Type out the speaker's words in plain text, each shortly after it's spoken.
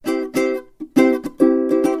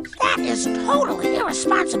totally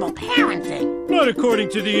irresponsible parenting. Not according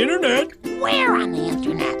to the internet. Where on the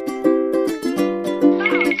internet?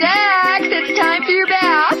 Dax, it's time for your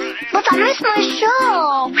bath. But I missed my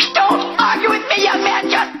show. Don't argue with me, young man.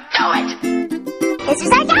 Just do it. This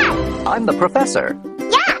is our dad. I'm the professor.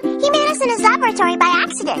 Yeah, he made us in his laboratory by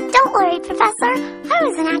accident. Don't worry, Professor. I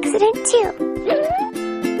was an accident,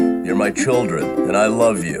 too. You're my children, and I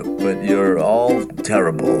love you, but you're all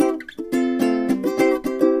terrible.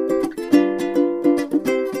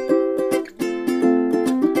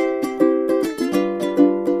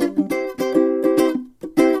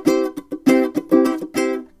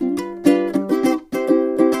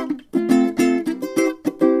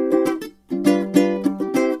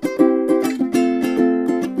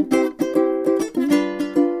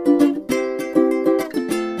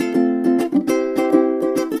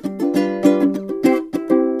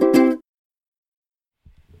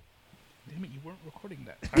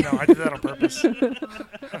 I did that on purpose.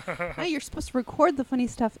 Hey, you're supposed to record the funny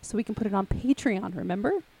stuff so we can put it on Patreon,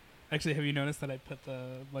 remember? Actually, have you noticed that I put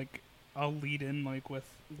I'll lead in with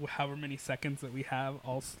however many seconds that we have,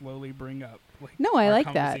 I'll slowly bring up No, I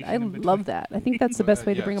like that. I love that. I think that's the best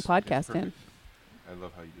way to bring a podcast in. I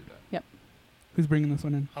love how you do that. Yep. Who's bringing this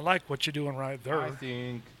one in? I like what you're doing right there. I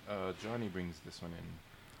think Johnny brings this one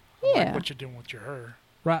in. I like what you're doing with your her.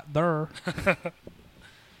 Right there.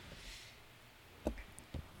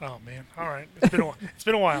 Oh man! All right, it's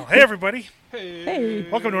been a while. Hey everybody! Hey!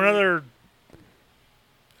 Welcome to another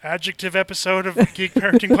adjective episode of the Geek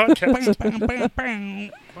Parenting Podcast.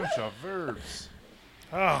 Bunch of verbs.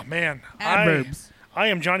 Oh man! Adverbs. I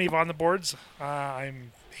am Johnny Von the Boards.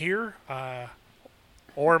 I'm here,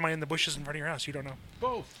 or am I in the bushes in front of your house? You don't know.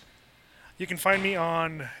 Both. You can find me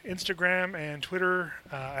on Instagram and Twitter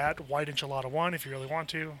at WhiteEnchilada1 if you really want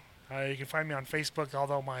to. You can find me on Facebook,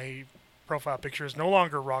 although my profile picture is no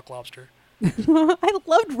longer Rock Lobster. I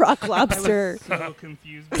loved Rock Lobster. I was so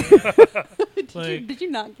confused. Did you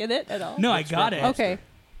not get it at all? No, I got it. Okay.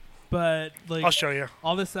 But I'll show you.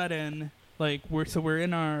 All of a sudden, we're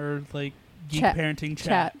in our geek parenting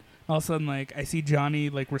chat. All of a sudden, I see Johnny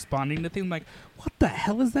responding to things. I'm like, what the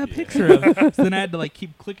hell is that picture of? So then I had to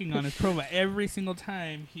keep clicking on his profile every single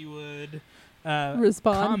time he would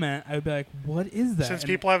respond. Comment. I would be like, what is that? Since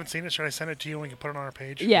people haven't seen it, should I send it to you and we can put it on our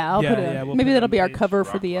page? Yeah, I'll put it. We'll maybe put that'll it be on our the page. cover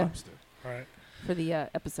Rock for the Lobster. All right. For the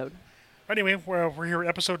episode. Anyway, we're here at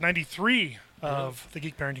episode 93 of the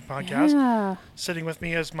Geek Parenting Podcast. Yeah. Sitting with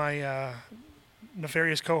me as my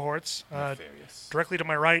nefarious cohorts. Nefarious. Directly to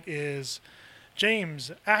my right is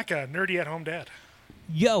James Aka, Nerdy at Home Dad.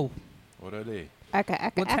 Yo, What are they?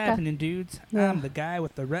 what's happening, dudes? Yeah. I'm the guy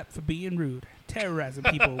with the rep for being rude, terrorizing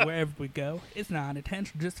people wherever we go. It's not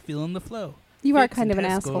intentional, just feeling the flow. You are Fixing kind of an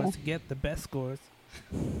test asshole. scores to get the best scores.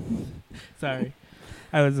 Sorry,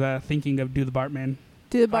 I was thinking of Do the Bartman.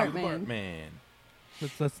 Do the Bartman. Man.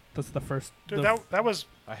 That's the first. Dude, that was...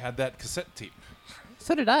 I had that cassette tape.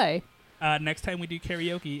 So did I. Next time we do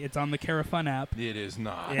karaoke, it's on the Carafun app. It is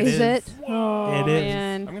not. It Is it? is. Oh, It is.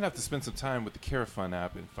 man. I'm going to have to spend some time with the Carafun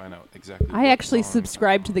app and find out exactly I what actually song.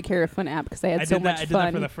 subscribed to the Carafun app because I had so much I did fun.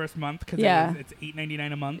 that for the first month because Yeah. it's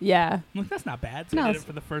 $8.99 a month. Yeah. I'm like, that's not bad. So No, I did it's- it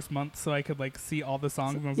for the first month so I could see all the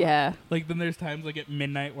songs. And I was Yeah. then there's times at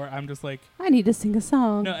midnight where I'm just like, I need to sing a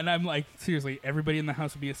song. no, and I'm like, seriously, everybody in the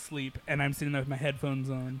house would be asleep, and I'm sitting there with my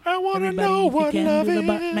headphones on. I want to Everybody, know if you what can love do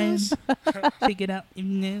the is. Bartman, figure it out.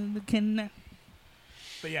 Even if you cannot.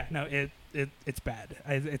 But yeah, no, it's bad.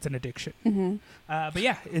 It's an addiction. Mm-hmm. But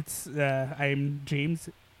yeah, it's I'm James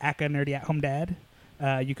Aka, Nerdy at Home Dad.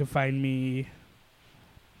 You can find me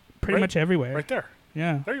pretty much everywhere. Right there.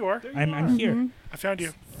 Yeah, There you are. I'm here. Mm-hmm. I found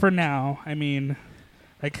you. For now. I mean,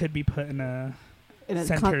 I could be put in a In a,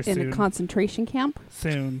 Center in soon. a concentration camp.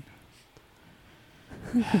 soon.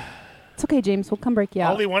 It's okay, James. We'll come break you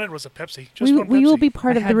All out. he wanted was a Pepsi. Just We one Pepsi. will be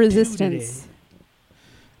part I of had the 2 resistance. today.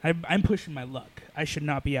 I'm pushing my luck. I should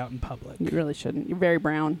not be out in public. You really shouldn't. You're very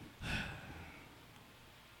brown.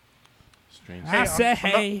 Strange. I say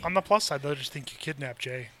hey. On the plus side, though, just think you kidnapped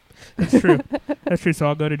Jay. That's true. That's true. So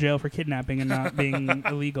I'll go to jail for kidnapping and not being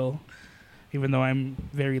illegal, even though I'm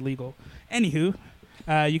very legal. Anywho,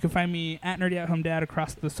 you can find me at Nerdy at Home Dad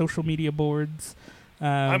across the social media boards.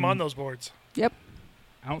 I'm on those boards. Yep.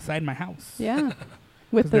 Outside my house. Yeah. 'Cause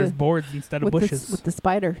With there's the boards instead of with bushes. with the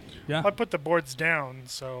spider. Yeah. I put the boards down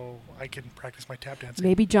so I can practice my tap dancing.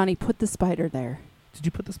 Maybe Johnny put the spider there. Did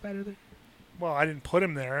you put the spider there? Well, I didn't put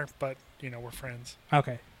him there, but, we're friends.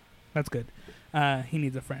 Okay, that's good. He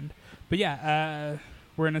needs a friend. But yeah,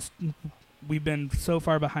 we've been so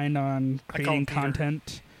far behind on I call creating him Peter.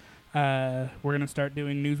 content. We're gonna start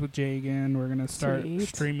doing News with Jay again. We're gonna start Sweet.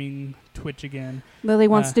 streaming Twitch again. Lily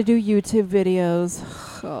wants to do YouTube videos.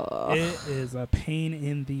 Oh, It is a pain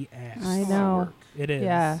in the ass. I It's a lot of know. work. It is.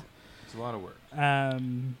 It's a lot of work.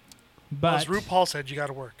 But As RuPaul said, you got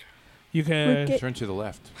to work. you can. Turn to the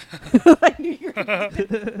left.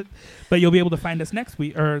 But you'll be able to find us next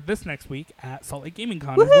week or this next week at Salt Lake Gaming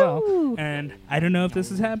Con as well. Woohoo! And I don't know if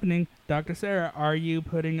this is happening. Dr. Sarah, are you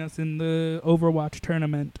putting us in the Overwatch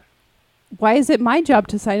tournament? Why is it my job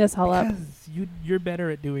to sign us all up? Because you're better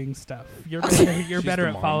at doing stuff. You're better, She's better the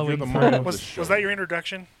at mom. following You're the through. mom of the Was show. that your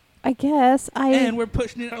introduction? I guess And we're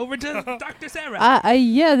pushing it over to Dr. Sarah.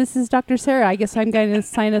 yeah, this is Dr. Sarah. I guess I'm going to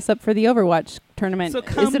sign us up for the Overwatch tournament. So Is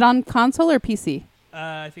come- it on console or PC?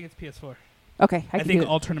 I think it's PS4. Okay, I I can think do it.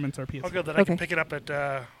 all tournaments are PS4. Oh, good. Then I can Okay. pick it up at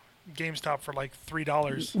GameStop for like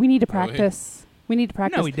 $3. We need to Really? practice. We need to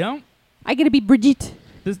practice. No, we don't. I get to be Brigitte.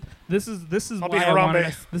 This is I'll be why I wanted Harambe.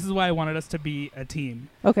 us. This is why I wanted us to be a team.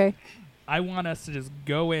 Okay. I want us to just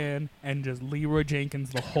go in and just Leroy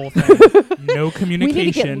Jenkins the whole thing. No communication. We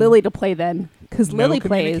need to get Lily to play then, because no Lily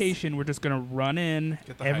plays. communication. We're just gonna run in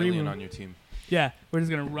Get the every Hylian room. on your team. Yeah, we're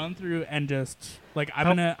just gonna run through and just like I'm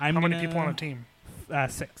How gonna. many people on a team?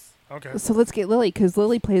 6. Okay. So let's get Lily, because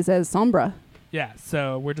Lily plays as Sombra. Yeah,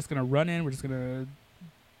 so we're just gonna run in. We're just gonna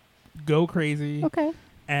go crazy. Okay.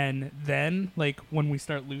 And then, like, when we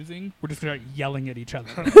start losing, we're just gonna start yelling at each other.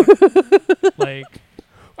 Like,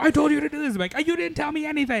 I told you to do this. Like, you didn't tell me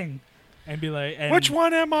anything. And be like, and Which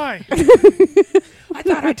one am I? I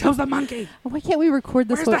thought I chose the monkey. Why can't we record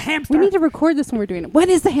this Where's one? the hamster? We need to record this when we're doing it. When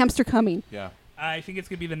is the hamster coming? Yeah. I think it's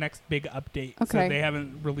gonna be the next big update. So Okay. they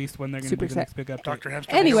haven't released when they're gonna Super do the set. next big update. Dr.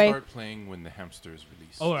 Hamster. Anyway. Start playing when the hamster is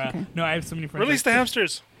released. Oh, Okay. no, I have so many friends. Release the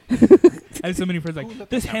hamsters. I have so many friends Who let like,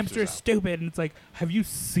 the this hamster is hamsters out? stupid. And it's like, have you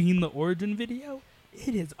seen the origin video?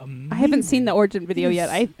 It is amazing. I haven't seen the origin video yet.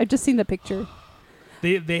 Yes. I've just seen the picture.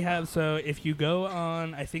 They have, so if you go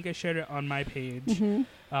on, I think I shared it on my page, Mhm.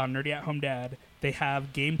 Nerdy at Home Dad, they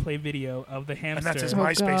have gameplay video of the And hamster. that's his Oh,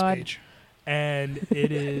 MySpace God. page. And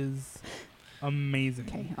it is amazing.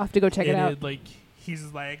 Okay, I'll have to go check it out. Is, like, he's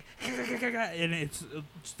like, and it's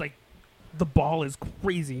just like, the ball is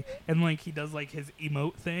crazy. And like, he does like his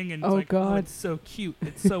emote thing. And it's Oh, like, God. oh, it's so cute.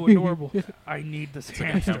 It's so adorable. I need this It's like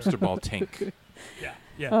a hamster. hamster ball tank. Yeah,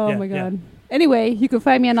 yeah. Oh yeah, my yeah. god. Anyway, you can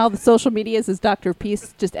find me on all the social medias as Dr.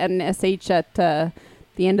 Peace. Just add an SH at the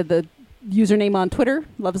end of the username on Twitter.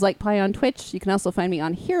 Loves Like Pie on Twitch. You can also find me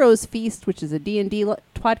on Heroes Feast, which is a D&D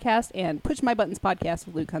podcast, and Push My Buttons podcast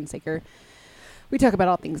with Luke Hunsaker. We talk about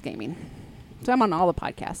all things gaming. So I'm on all the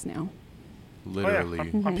podcasts now. Literally. Oh,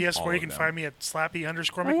 yeah. On all PS4, you of can them. find me at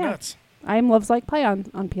Slappy_McNuts. Oh, yeah. I'm Loves Like Pie on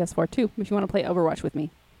PS4 too, if you want to play Overwatch with me.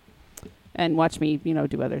 And watch me,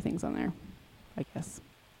 do other things on there, I guess.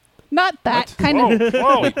 Not that What? kind of Whoa,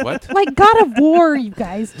 whoa. Wait, what? like God of War, you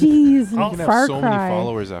guys. Jeez, I'll- and You can Far have so Cry. many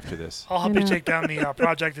followers after this. I'll help I you know. take down the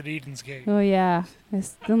Project at Eden's Gate. Oh yeah, I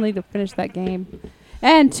still need to finish that game.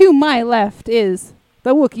 And to my left is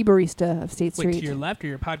the Wookiee Barista of State Wait, Street. to your left or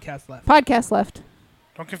your podcast left? Podcast left.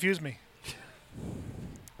 Don't confuse me.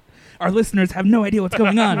 Our listeners have no idea what's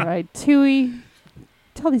going on. All right, Tui.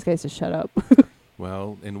 Tell these guys to shut up.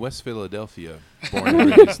 Well, in West Philadelphia, born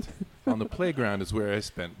and raised, on the playground is where I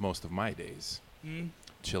spent most of my days. Mm.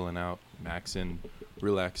 Chilling out, maxing,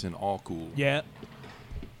 relaxing, all cool. Yeah.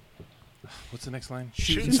 What's the next line?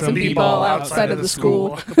 Shooting some b-ball outside of the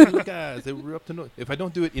school. Look, guys, they were up to no. If I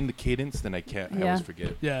don't do it in the cadence, then I can't. I Yeah. always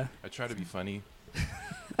forget. Yeah. I try to be funny.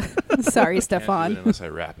 Sorry, Can't do it Stefan. unless I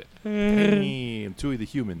rap it. Hey, I'm Tui the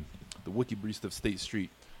Human, the Wookiee Barista of State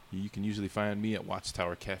Street. You can usually find me at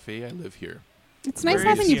Watchtower Cafe. I live here. It's nice Where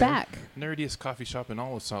having is you he? back. Nerdiest coffee shop in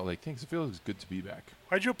all of Salt Lake. Thanks. It feels good to be back.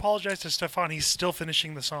 Why'd you apologize to Stefan? He's still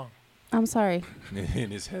finishing the song. I'm sorry. In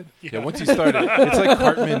his head. Yeah. Yeah, once you start it, it's like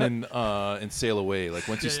Cartman and Sail Away. Like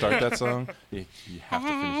once you start that song, you have to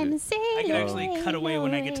finish it. I can actually cut away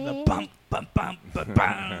when I get to the bump, bump, bump, bump,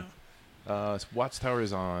 bump. Watchtower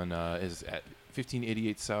is is at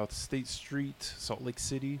 1588 South State Street, Salt Lake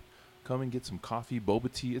City. Come and get some coffee,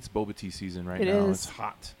 boba tea. It's boba tea season right It now. is. It's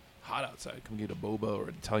hot outside. Come get a boba or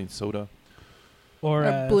an Italian soda. Or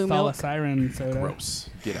Or blue milk. Siren soda. Gross.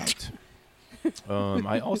 Get out.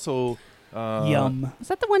 I also Yum. Is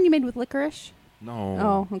that the one you made with licorice?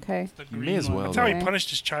 No. Oh, okay. The You may green as one. well. That's how he Okay. punished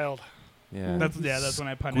his child. Yeah. That's when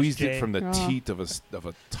I punished Squeezed Jay. it from the Oh. teat of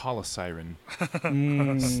a tall siren.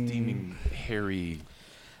 Mm. Steaming, hairy.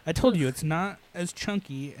 I told you it's not as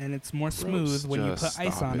chunky and it's more smooth Gross. when you Just put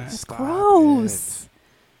ice stop on it. it. Stop Gross.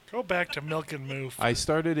 Go back to Milk and Moof. I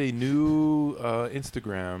started a new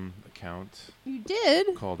Instagram account You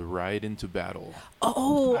did? called Ride Into Battle.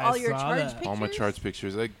 Oh, I all your saw charge that. pictures? All my charge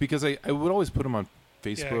pictures. Because I would always put them on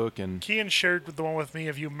Facebook and... Kean shared the one with me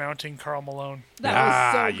of you mounting Carl Malone. That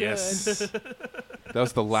was so good. yes. That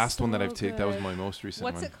was the last one that I've taken. That was good. my most recent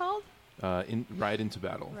What's one. it called? Ride Into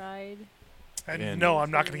Battle. Ride. And, And- no,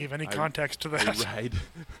 I'm not going to give any I- context to I that. ride...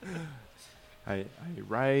 I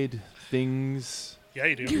ride things Yeah,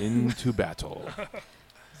 you do. into battle.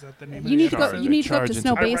 Is that the name You of need the to go. Charge- You need to go up charge to into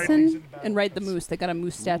Snow battle. I ride things Basin into battle. and ride the That's- moose. They got a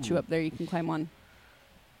moose statue Ooh. up there. You can climb on.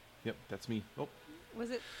 Yep, that's me. Oh,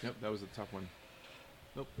 Was it? yep, that was the top one.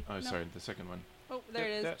 Nope. Oh, No. sorry, the second one. Oh, there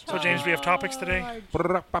Yep, it is. that- So, James, we have topics today?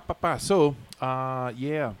 Charge. So,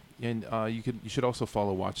 yeah, and you should also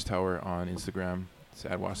follow Watchtower on Instagram. It's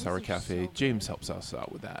at Watchtower These are Cafe. so James helps us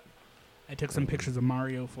out with that. I took some pictures of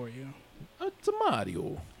Mario for you. It's a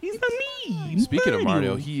Mario. He's the me. Speaking of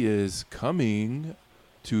Mario, he is coming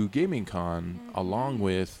to Gaming Con along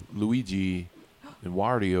with Luigi and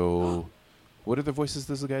Wario. What other voices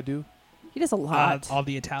does the guy do? He does a lot. All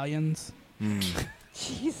the Italians.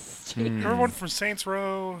 Jeez. Everyone from Saints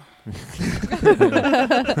Row.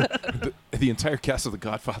 The entire cast of The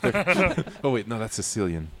Godfather. Oh wait, no, that's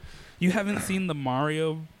Sicilian. You haven't seen the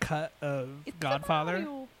Mario cut of It's a Godfather?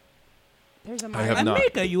 Mario. There's a I Mario. have I not.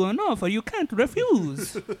 make you an offer you can't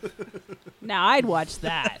refuse. Now I'd watch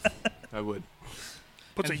that. I would.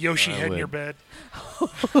 Puts a Yoshi I head in would. your bed.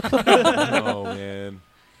 Oh man.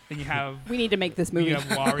 And you have We need to make this movie. you have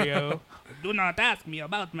Wario. Do not ask me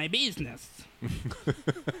about my business.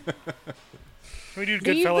 We do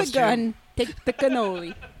Leave Goodfellas the too. gun. Take the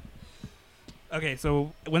cannoli. Okay,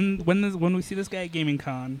 so when we see this guy at Gaming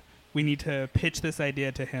Con, we need to pitch this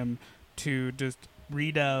idea to him to just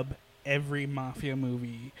redub every Mafia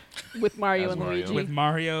movie With Mario As and Mario. Luigi. with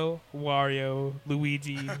Mario, Wario,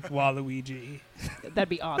 Luigi, Waluigi. That'd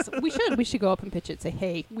be awesome. We should go up and pitch it. Say,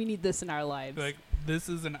 hey, we need this in our lives. Like, this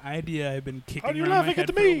is an idea I've been kicking How are you around my laughing head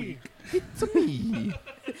at for a me? week. It's me.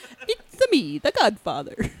 It's me, the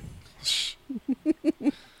Godfather.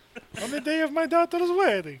 On the day of my daughter's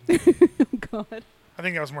wedding. God. I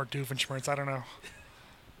think that was more Doofenshmirtz. I don't know.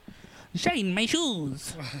 Shine my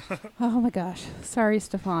shoes. Oh my gosh. Sorry,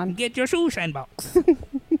 Stefan. Get your shoe shine box.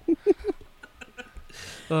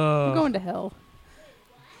 We're going to hell.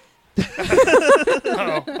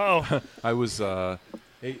 Oh. I was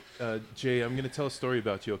hey Jay, I'm gonna tell a story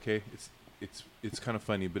about you, okay? It's kind of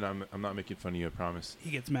funny, but I'm not making fun of you, I promise.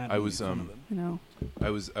 He gets mad. I when was you make fun of him. You know.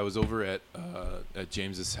 I was over at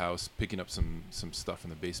James's house picking up some stuff in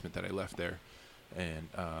the basement that I left there, and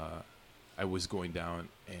I was going down.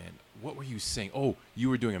 And what were you saying? Oh, you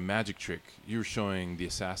were doing a magic trick. You were showing the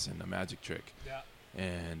assassin a magic trick. Yeah.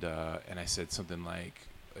 And I said something like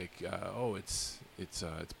oh, it's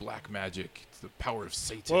black magic. It's the power of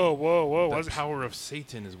Satan. Whoa. The Was it? power of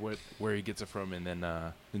Satan is where he gets it from. And then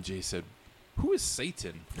Jay said, "Who is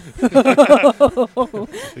Satan?"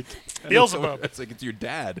 Beelzebub. It's like, it's your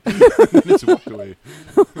dad. And just walked away.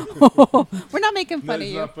 We're not making fun No, of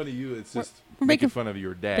it's you. not funny. It's just we're making making fun of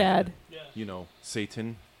your dad. Dad. You know,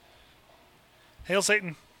 Satan. Hail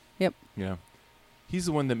Satan. Yeah. He's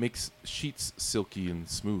the one that makes sheets silky and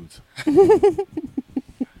smooth.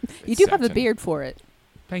 You do have the Satan. beard for it.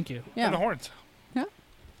 Thank you. Yeah. And the horns.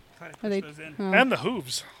 Are they- Oh. And the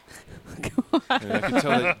hooves. And I can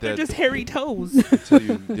tell that, They're just hairy toes. I can tell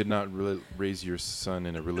you did not raise your son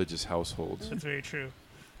in a religious household. That's very true.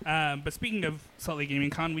 But speaking of Salt Lake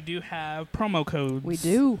Gaming Con, we do have promo codes. We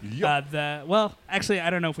do. Well, actually, I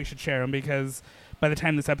don't know if we should share them because by the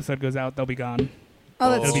time this episode goes out, they'll be gone.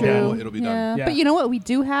 Oh, that's It'll be true. done. It'll be done. Yeah. Yeah. But you know what? We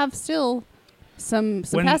do have still some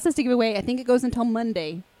When- passes to give away. I think it goes until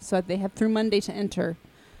Monday. So they have through Monday to enter.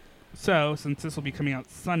 So, since this will be coming out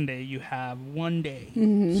Sunday, you have 1 day.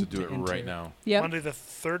 Mm-hmm. So do it To enter. right now. Yep. Monday the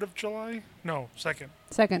 3rd of July? No, 2nd.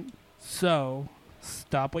 Second. So,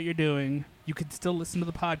 stop what you're doing. You can still listen to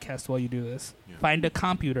the podcast while you do this. Yeah. Find a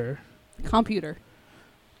computer. Computer.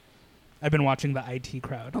 I've been watching the IT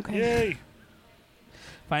crowd. Okay. Yay.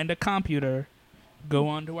 Find a computer. Go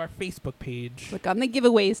onto our Facebook page. Click on the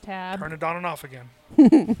giveaways tab Turn it on and off again.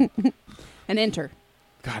 and enter.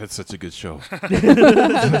 God, it's such a good show. Such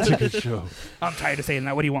a good show. I'm tired of saying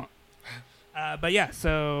that. What do you want? But yeah,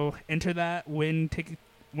 so enter that.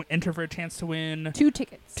 Enter for a chance to win 2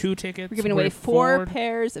 tickets. 2 tickets. We're giving away with 4 Ford.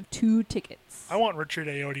 pairs of 2 tickets. I want Richard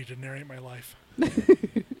Ayoade to narrate my life.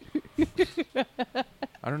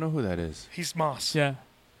 I don't know who that is. He's Moss Yeah.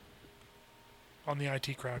 on the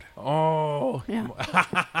IT crowd. Oh. Yeah.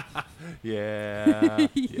 Yeah.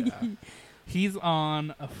 Yeah. He's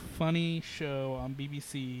on a funny show on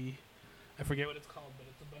BBC. I forget what it's called, but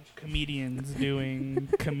it's a bunch comedians doing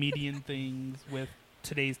comedian things with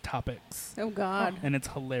today's topics, Oh God. and it's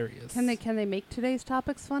hilarious. Can they make today's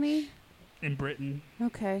topics funny? in Britain?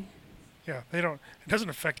 Okay. Yeah, they don't. It doesn't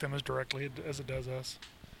affect them as directly as it does us.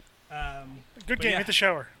 Good but game. yeah. Hit the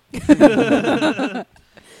shower.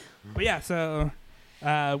 But yeah, so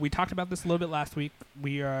we talked about this a little bit last week.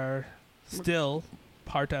 We are still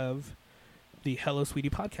part of the Hello Sweetie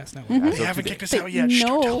podcast network. They haven't kicked us out yet. Shh,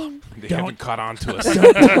 don't tell them. They Don't- haven't caught on to us.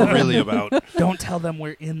 What we're really about. Don't tell them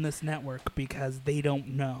we're in this network because they don't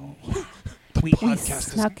know. We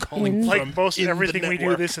Podcast is calling Like from most in the everything we do,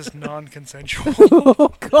 network. this is non-consensual.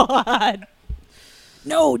 Oh God.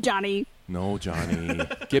 No, Johnny. No, Johnny.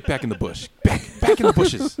 Get back in the bush. Back in the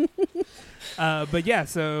bushes. But yeah,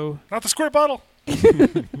 so Not the squirt bottle.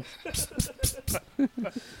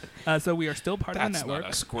 so we are still part of the That's network.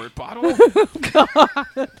 not a squirt bottle.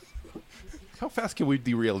 How fast can we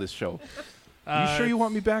derail this show? You sure you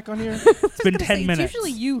want me back on here? It's been 10 minutes. It's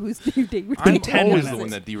usually you who's doing. I'm 10 always minutes. the one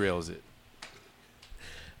that derails it.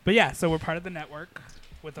 But yeah, so we're part of the network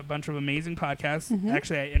with a bunch of amazing podcasts.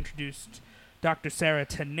 Actually, I introduced Dr. Sarah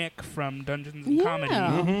to Nick from Dungeons and Comedy.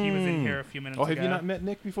 Yeah. He was in here a few minutes Oh, ago. have you not met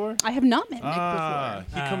Nick before? I have not met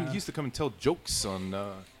Nick He used to come and tell jokes on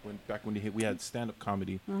back when we had stand-up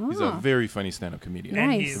comedy. He's a Ah. very funny stand-up comedian. And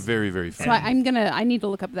Nice. he's- Very, very So funny. I need to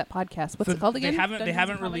look up that podcast. What's So it called again? They Dungeons haven't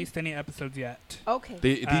and Comedy? released any episodes yet. Okay.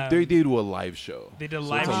 They do a live show. They did a So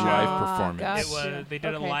live it's a show. live Ah, performance. gotcha. They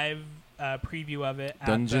did Okay. a live preview of it at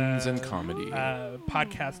Dungeons the, and Comedy.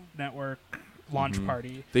 Podcast Network launch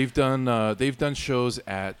party. They've done shows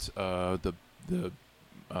at the They've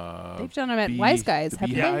done them at Wise Guys, the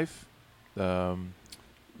haven't Beehive.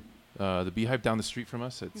 The Beehive down the street from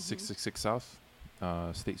us at 666 South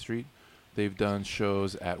State Street. They've done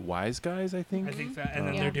shows at Wise Guys, I think. I think that, and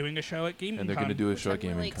then Yeah. they're doing a show at Gaming And they're Con. going to do a Which show I'm at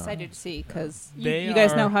Gaming really Con. excited to see because They you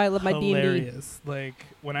guys know are how I love my D&D. hilarious. Like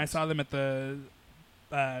when I saw them at the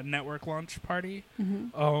network launch party,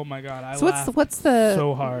 oh my god, I So laughed what's the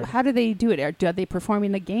so hard. How do they do it? Are they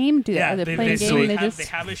performing the game? Are they playing a game? and they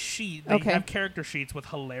have a sheet. They Okay. have character sheets with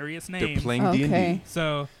hilarious They're names. playing Oh, D&D. okay.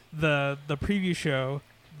 So the preview show,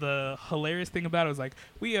 the hilarious thing about it was like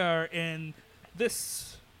we are in this.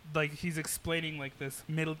 Like he's explaining like this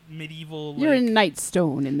medieval. You're like, in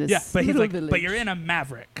Nightstone in this. yeah, but he's little like, village. but you're in a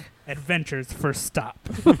Maverick Adventures First Stop,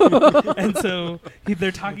 and so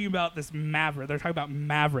they're talking about this Maverick. They're talking about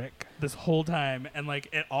Maverick this whole time, and like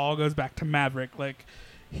it all goes back to Maverick. Like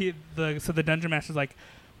so the dungeon master's like,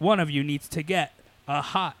 one of you needs to get a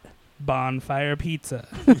hot bonfire pizza,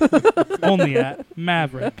 only at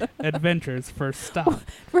Maverick Adventures First Stop.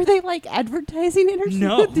 Were they like advertising it or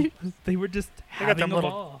No, something? they were just They got having them a little.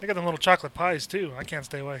 ball. They got them little chocolate pies too. I can't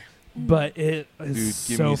stay away. But it Dude, is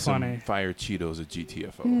give so me some funny. fire Cheetos at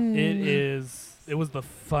GTFO. It was the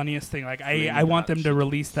funniest thing. Like Flaming I want hot them to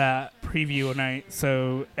release that preview night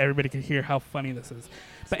so everybody can hear how funny this is.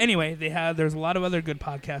 But anyway, there's a lot of other good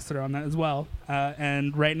podcasts that are on that as well.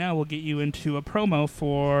 And right now we'll get you into a promo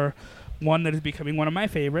for one that is becoming one of my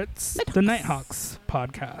favorites, the Nighthawks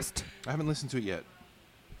podcast. I haven't listened to it yet.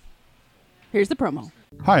 Here's the promo.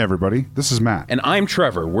 Hi, everybody. This is Matt. And I'm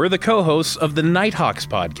Trevor. We're the co-hosts of the Nighthawks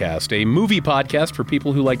podcast, a movie podcast for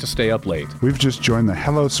people who like to stay up late. We've just joined the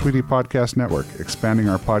Hello Sweetie Podcast Network, expanding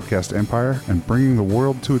our podcast empire and bringing the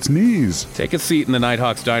world to its knees. Take a seat in the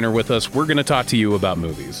Nighthawks diner with us. We're going to talk to you about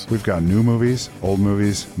movies. We've got new movies, old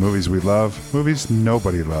movies, movies we love, movies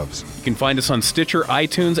nobody loves. You can find us on Stitcher,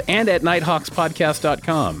 iTunes, and at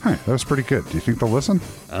nighthawkspodcast.com. Hey, that was pretty good. Do you think they'll listen?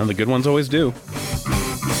 The good ones always do.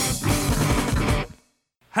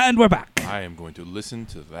 And we're back. I am going to listen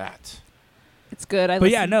to that. It's good. But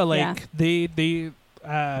yeah, no, like they their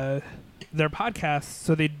podcasts,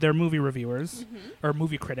 so they're movie reviewers or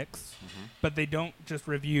movie critics, but they don't just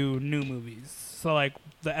review new movies. So like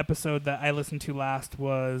the episode that I listened to last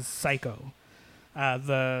was Psycho,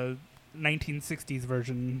 the 1960s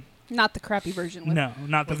version. Not the crappy version. With No,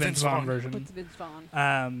 not the with Vince Vince Vaughn Vaughn. version. With Vince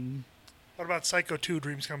Vaughn. What about Psycho 2: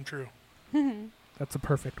 Dreams Come True? That's a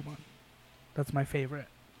perfect one. That's my favorite.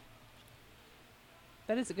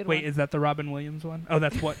 That is a good Wait, one. is that the Robin Williams one? Oh,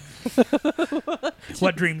 that's what.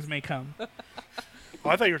 What dreams may come. Oh,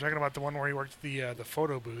 I thought you were talking about the one where he worked the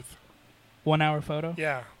photo booth. 1 hour photo.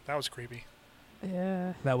 Yeah, that was creepy.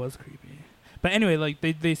 Yeah. That was creepy. But anyway, like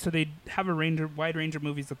they have a wide range of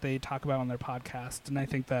movies that they talk about on their podcast, and I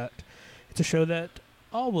think that it's a show that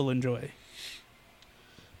all will enjoy.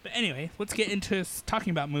 But anyway, let's get into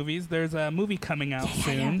talking about movies. There's a movie coming out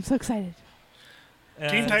soon. Yeah, I'm so excited.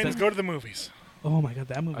 Teen Titans Go to the Movies. Oh my god,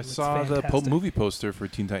 that movie! I looks saw the fantastic. movie poster for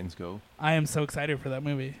Teen Titans Go. I am so excited for that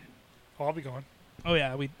movie. Oh, I'll be going. Oh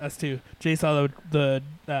yeah, us too. Jay saw the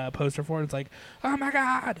poster for it. It's like, oh my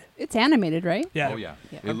god! It's animated, right? Yeah. Oh yeah.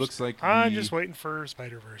 Yeah. It looks like I'm the- just waiting for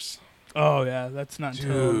Spider-Verse. Oh yeah, that's not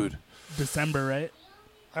until Dude. December, right?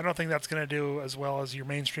 I don't think that's going to do as well as your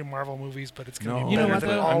mainstream Marvel movies, but it's going to No, be You know better what, than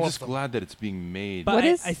though? all I'm of just them. glad that it's being made. But What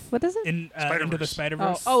is I what is it? In Into the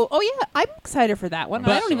Spider-Verse. Oh yeah, I'm excited for that one.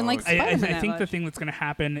 But I don't even like I- Spider-Man. I think the thing that's going to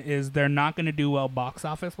happen is they're not going to do well box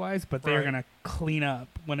office wise, but they're Right. going to clean up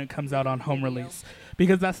when it comes out on home release,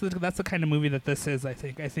 because that's the kind of movie that this is. I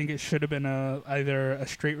think it should have been either a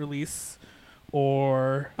straight release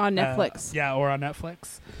or On Netflix. Yeah, or on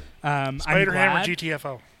Netflix. I'm Spider-Ham or glad-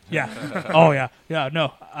 GTFO. Yeah. Oh yeah. Yeah.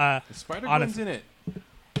 No. Spider-Gwen's in it.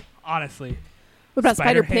 Honestly. What about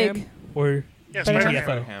Spider Spider-Ham Pig? or Yeah, GTFO? Spider-Ham.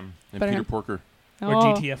 Spider-Ham and Spider-Ham. Peter Porker. Or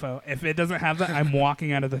Oh. GTFO. If it doesn't have that, I'm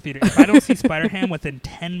walking out of the theater. If I don't see Spider-Ham within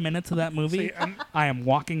 10 minutes of that movie, See, and, I am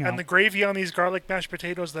walking out. and the gravy on these garlic mashed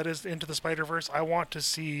potatoes that is Into the Spider-Verse, I want to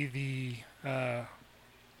see the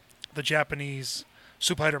Japanese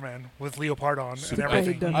Spider-Man with Leopard on and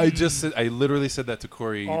everything. I literally said that to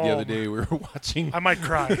Corey the Oh other day. We were watching. I might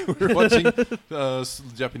cry. We were watching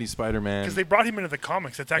Japanese Spider-Man. Because they brought him into the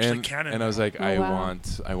comics. It's actually and, canon. And I was like, Oh, I wow.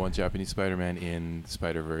 want Japanese Spider-Man in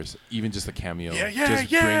Spider-Verse, even just a cameo. Yeah,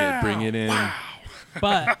 Just bring it in. Wow.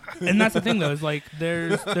 But and that's the thing though, is like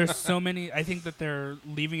there's so many. I think that they're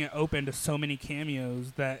leaving it open to so many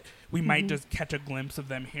cameos that we might just catch a glimpse of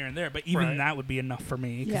them here and there. But even Right. that would be enough for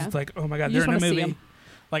me, because Yeah. it's like, oh my god, You they're just in a wanna see movie. 'em.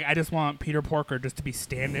 Like I just want Peter Porker just to be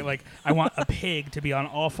standing. Like I want a pig to be on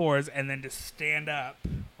all fours and then just stand up,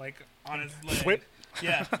 like on his leg. Whip.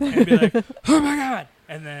 Yeah, and be like, oh my god,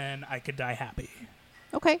 and then I could die happy.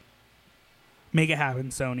 Okay, Make it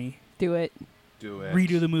happen, Sony. do it. Do it.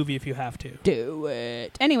 Redo the movie if you have to. Do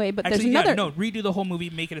it. Anyway, but Actually, there's another. no, redo the whole movie.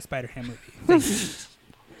 Make it a Spider-Ham movie.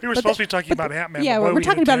 We were But supposed to be talking about Ant-Man. Yeah, but why we're we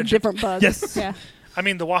talking hit about a tangent? different bug. Yes. Yeah. I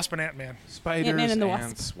mean, the Wasp and Ant-Man. Spiders, Ant-Man and the Wasp.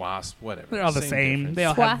 ants, wasp, whatever. They're all the same. difference. They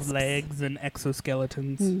all Wasps. have legs and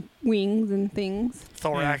exoskeletons. And wings and things.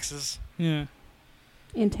 Thoraxes. Yeah.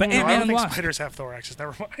 Antennas. But No, I Ant-Man don't and think Wasp. spiders have thoraxes.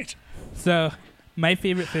 Never mind. So, my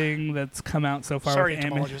favorite thing that's come out so far Sorry, with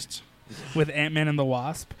Ant-Man, entomologists. with Ant-Man and the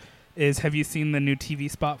Wasp is, have you seen the new TV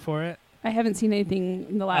spot for it? I haven't seen anything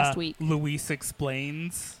in the last week. Luis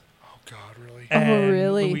explains. Oh, God, really? Oh, And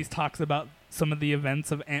really? Luis talks about some of the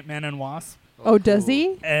events of Ant-Man and Wasp. Oh, does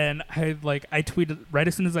he? And I tweeted right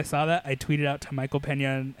as soon as I saw that. I tweeted out to Michael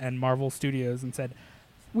Pena and Marvel Studios and said,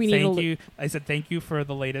 We need "Thank to you." I said, "Thank you for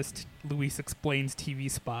the latest Luis Explains TV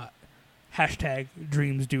spot." Hashtag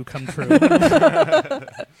dreams do come true.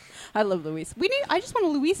 I love Luis. I just want a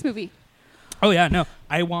Luis movie. Oh yeah, no.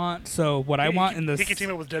 I want I want in He this can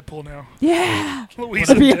team up with Deadpool now. Yeah. Louise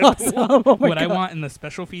That'd and be Deadpool. awesome. Oh my what I God. want in the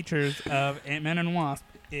special features of Ant-Man and Wasp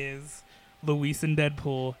is Luis and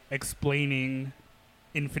Deadpool explaining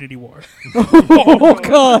Infinity War. Oh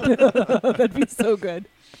God, that'd be so good.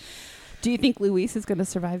 Do you think Luis is going to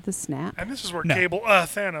survive the snap? And this is where No.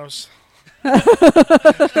 Thanos.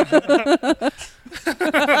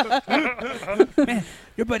 Man,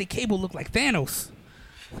 your buddy Cable looked like Thanos.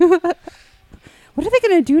 What are they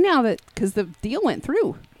going to do now that because the deal went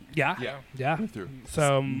through? Yeah, Yeah. yeah. Through.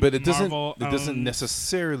 So, But it doesn't. Marvel It doesn't owns-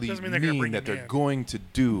 necessarily Doesn't mean they're gonna bring that him they're in. going to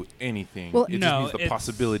do anything. Well, it no, just means the it's-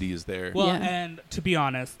 possibility is there. Well, Yeah. and to be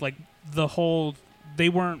honest, like they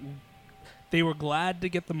were glad to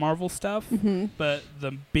get the Marvel stuff, but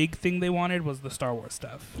the big thing they wanted was the Star Wars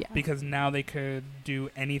stuff. Yeah. Because now they could do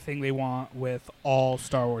anything they want with all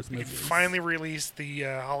Star Wars They movies. finally released the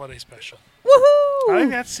holiday special. Woohoo! I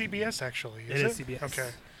think that's CBS, actually. It is CBS. Okay.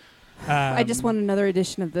 I just want another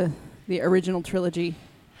edition of the original trilogy.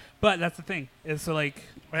 But that's the thing. Is so like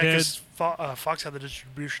Because Fox had the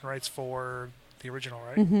distribution rights for the original,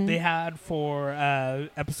 right? Mm-hmm. they had for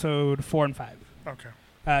episode 4 and 5. Okay.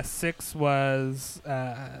 6 was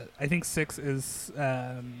I think 6 is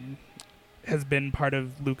has been part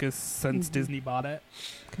of Lucas since Disney bought it.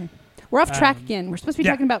 We're off track again. We're supposed to be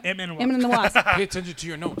yeah, talking about Ant-Man Ant-Man and the Wasp. Pay attention to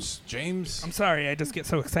your notes, James. I'm sorry, I just get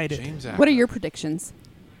so excited. James. What are your predictions?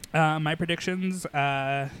 My predictions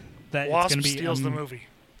that it's Wasp going to be steals the movie.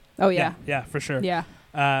 Oh yeah, yeah, for sure. yeah.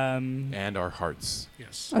 And our hearts.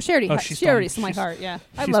 Yes. Oh, she already, she she already stole- stole my she's- heart. Yeah,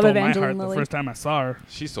 I She love stole my Evangeline heart Lilly. the first time I saw her.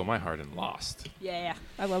 She stole my heart and lost. Yeah,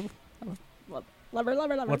 I love her.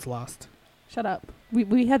 What's lost? Shut up.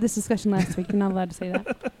 We had this discussion last week. You're not allowed to say that.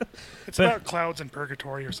 It's But- about clouds and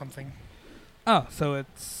purgatory or something. Oh, so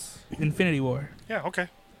it's Infinity War. Yeah, okay.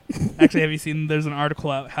 Actually, have you seen? There's an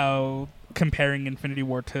article out how comparing Infinity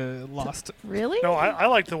War to Lost. Really? No, I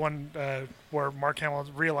like the one where Mark Hamill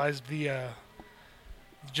realized the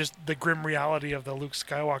just the grim reality of the Luke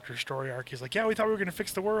Skywalker story arc. He's like, yeah, we thought we were going to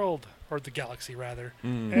fix the world, or the galaxy rather,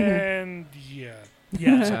 and Yeah.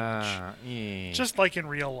 just like in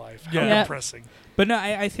real life. How Yeah. depressing. But no,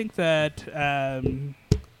 I think that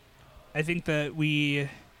we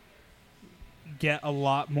get a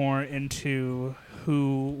lot more into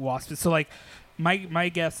who Wasp is. So like, my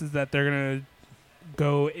guess is that they're gonna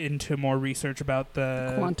go into more research about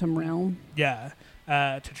the Quantum realm. Yeah,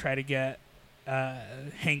 to try to get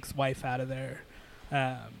Hank's wife out of there.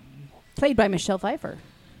 Played by Michelle Pfeiffer.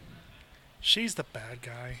 She's the bad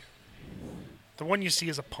guy. The one you see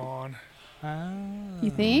is a pawn. You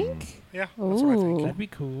think? Yeah, that's what I think. That'd be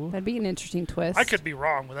cool. That'd be an interesting twist. I could be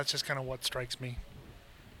wrong, but that's just kind of what strikes me.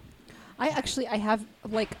 I have,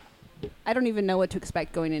 like, I don't even know what to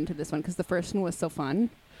expect going into this one because the first one was so fun.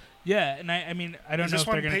 Yeah, and I mean, I don't Is know this if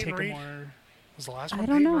they're one going to Peyton take Reed? a more. Was the last I one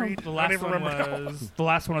don't Peyton know. Reed? The I last don't even one remember. was the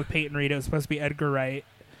last one was Peyton Reed. It was supposed to be Edgar Wright,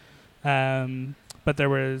 but there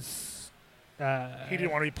was. He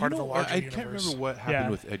didn't want to be part of the larger I universe. can't remember what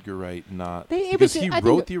happened with Edgar Wright. I Because he think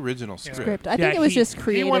wrote the original script. I think it was just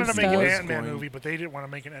creative He wanted to stuff. make an Ant-Man movie, but they didn't want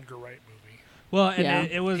to make an Edgar Wright movie. Well,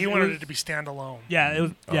 and it was. He wanted it to be standalone. Yeah, it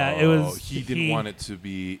was. Yeah, it was. He didn't want it to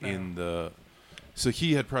be in the. So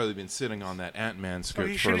he had probably been sitting on that Ant-Man So script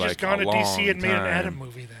he for should have like just gone a to long DC and made an time. Adam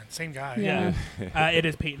movie then. Same guy. Yeah, it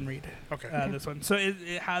is Peyton Reed. Okay. This one, so it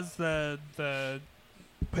has the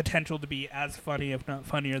potential to be as funny, if not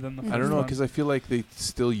funnier, than the first I don't know one. because I feel like they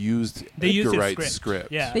still used They used Edgar his Wright's script.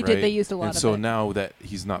 script. Yeah. They did. right? They used a lot and of so it. now that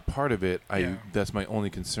he's not part of it, Yeah. that's my only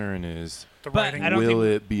concern is The But writing. I don't will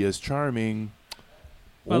think- it be as charming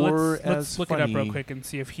Well, or let's as look funny? it up real quick and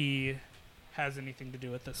see if he has anything to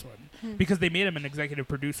do with this one, because they made him an executive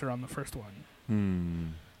producer on the first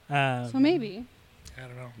one. So maybe. I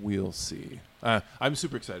don't know. We'll see. I'm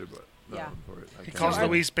super excited about Yeah. for it. I He can't calls wait.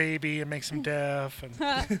 Luis baby and makes him deaf. And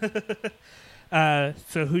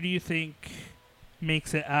So who do you think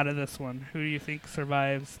makes it out of this one? Who do you think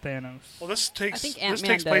survives Thanos? well, this takes think this Ant-Man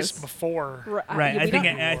takes place does. before. Right. I we think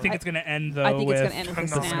don't- I think it's going to end though. I think with it's going to end with a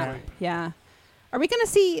Phenomenal. snap. Yeah. Are we going to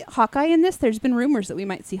see Hawkeye in this? There's been rumors that we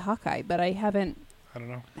might see Hawkeye, but I haven't I don't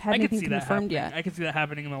know. had I could anything see that confirmed happening. yet. I could see that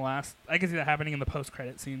happening in the last. I could see that happening in the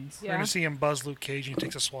post-credit scenes. We're Yeah. gonna see him buzz Luke Cage and he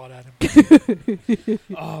takes a swat at him.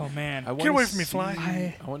 Oh man. I Get wanna away from me, see-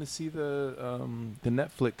 Fly. I want to see the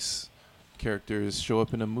Netflix characters show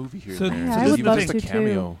up in a movie here So- and there. Yeah, So I just would even love just a to, too.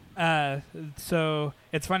 cameo. So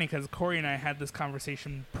it's funny because Corey and I had this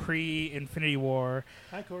conversation pre-Infinity War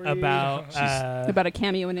Hi, Corey. about About a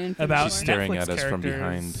cameo in Infinity about War. She's staring Netflix at us from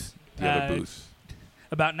behind characters, the other booth.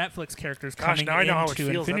 about Netflix characters Gosh, coming now I know how it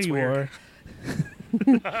into feels. That's Infinity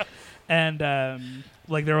War. And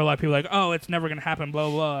like there were a lot of people like, oh, it's never gonna happen, blah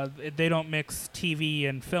blah. Blah. They don't mix TV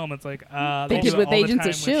and film. It's like They do did it with all the Agents time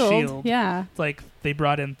of S.H.I.E.L.D. with Yeah. It's like they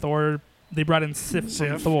brought in Thor. They brought in Sif from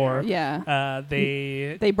Sif, Thor. Yeah.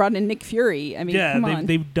 They brought in Nick Fury. I mean, come on.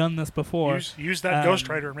 they've done this before. Use that Ghost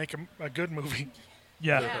Rider and make him a good movie.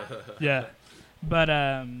 Yeah, yeah. But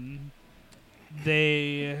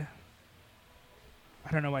they.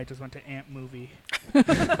 I don't know why I just went to Ant movie.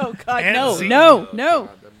 Oh God, And no, Z. no, no,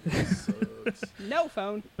 no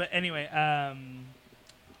phone. But anyway,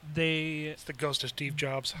 they It's the ghost of Steve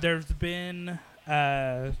Jobs. there's been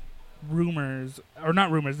rumors, or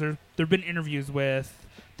not rumors. There've been interviews with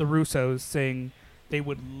the Russos saying they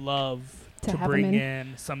would love To to have bring them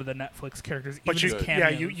in some of the Netflix characters, But even you, as yeah,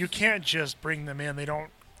 cameos. you can't just bring them in. They don't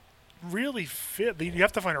really fit. You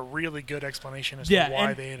have to find a really good explanation as yeah, to why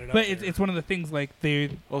and- they ended up but there. it's one of the things like they.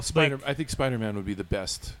 Well, I think Spider-Man would be the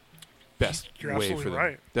best You're way absolutely for them.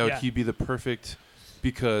 right. That would Yeah. he'd be the perfect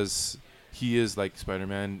because he is like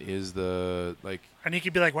Spider-Man is the like And he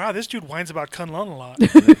could be like, wow, this dude whines about Kunlun a lot.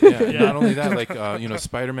 yeah. Not only that, like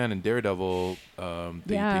Spider-Man and Daredevil,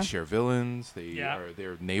 Yeah. they share villains. Yeah.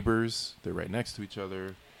 They're neighbors. They're right next to each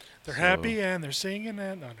other. They're So- happy and they're singing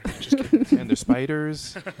and no, just kidding. and they're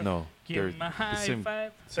spiders. No, Give they're him a the high same. They're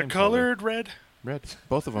five. Same color. colored red. Red.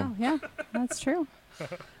 Both of Oh them. yeah, that's true.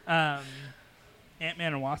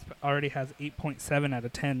 Ant-Man and Wasp already has 8.7 out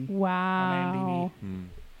of 10 on Wow. IMDb. Hmm.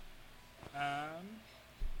 I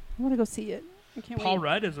want to go see it. I can't Paul wait.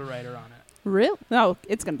 Rudd is a writer on it. Real? No,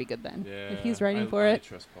 it's gonna be good then. Yeah. If he's writing for I it.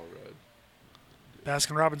 trust Paul Rudd.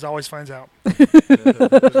 Baskin Robbins always finds out.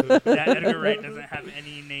 Yeah, Edgar Wright doesn't have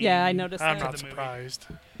any name. Yeah, I noticed I'm that. not the movie. surprised.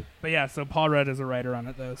 But yeah, so Paul Rudd is a writer on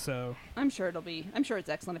it though. So I'm sure I'm sure it's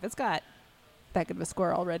excellent if it's got that good of a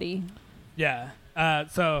score already. yeah.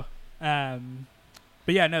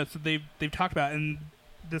 But yeah, no. So they've talked about and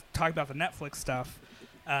just talked about the Netflix stuff.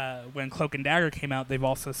 When Cloak and Dagger came out, they've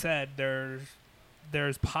also said there's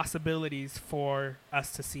there's possibilities for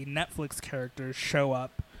us to see Netflix characters show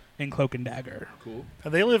up in Cloak and Dagger. Cool.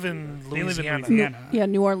 They live in Louisiana. Yeah,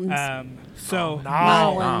 New Orleans. So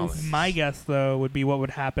Orleans. my guess, though, would be what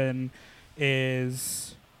would happen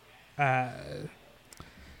is, because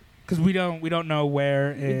we don't know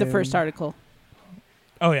where The first article.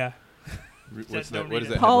 Oh yeah. What's that? What is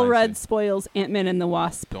that? Paul headline Rudd say? spoils Ant-Man and the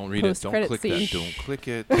Wasp. Don't read it. Don't post-credit click scene. that. Don't click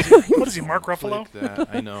it. What is he, Mark Ruffalo? Click that.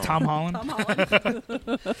 I know. Tom Holland. Tom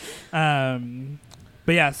Holland.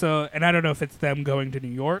 But yeah, so, and I don't know if it's them going to New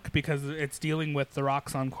York because it's dealing with the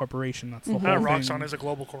Roxxon Corporation. That's the whole thing. Roxxon is a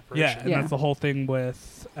global corporation. Yeah, and that's the whole thing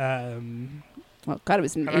with. Well, God, it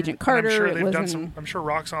was an And Agent I'm Carter. sure It they've done wasn't. I'm sure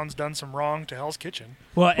Roxxon's done some wrong to Hell's Kitchen.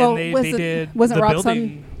 Well, Well, and was they it- did wasn't the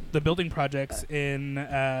Roxxon- building projects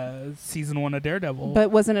in season 1 of Daredevil. But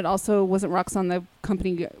wasn't Roxxon the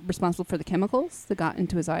company responsible for the chemicals that got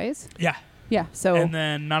into his eyes? Yeah. Yeah. So. And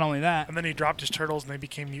then not only that. And then he dropped his turtles and they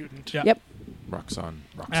became mutant. Yeah. Yep. Roxxon.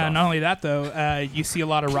 Not only that, though, you see a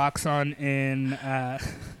lot of Roxxon in.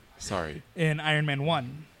 Sorry. In Iron Man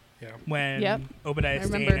 1. Yeah. When Obadiah I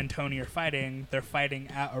Stane remember. and Tony are fighting, they're fighting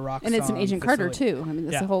at a Roxxon. And it's an Agent Carter facility. too. I mean,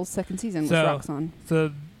 that's Yeah. the whole second season was So- Roxxon.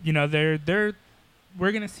 So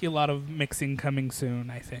we're gonna see a lot of mixing coming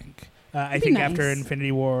soon. I think. I That'd be think after nice.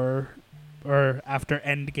 Infinity War, or after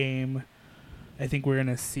Endgame, I think we're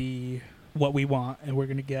gonna see what we want, and we're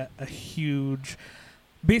gonna get a huge.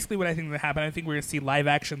 Basically, what I think will happen, I think we're gonna see live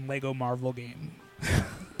action Lego Marvel game.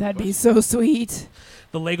 That'd be so sweet.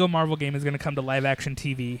 The Lego Marvel game is gonna come to live action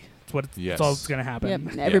TV. That's all that's gonna happen.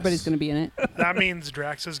 Yep. Everybody's going to be in it. That means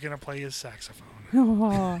Drax is going to play his saxophone.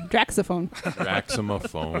 Oh, Draxophone.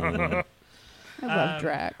 Draxophone. I love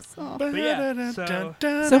Drax. Oh. But yeah,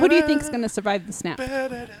 So who do you think is going to survive the snap?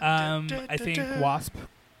 I think Wasp.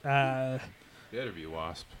 Better be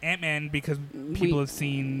Wasp. Ant-Man, because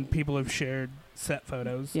people have shared set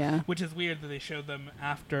photos. Yeah. Which is weird that they showed them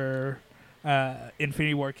after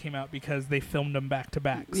Infinity War came out because they filmed them back to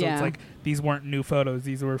back. So Yeah. it's like these weren't new photos;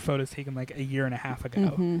 these were photos taken like a year and a half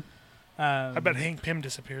ago. Mhm. I bet Hank Pym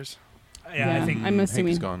disappears. Yeah, I think I'm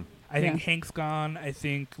assuming. Hank's gone. I think Hank's gone. I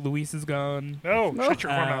think Luis is gone. No, shut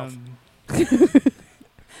your mouth.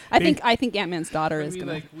 I think Ant-Man's daughter is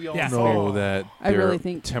going to. We all know that I they're really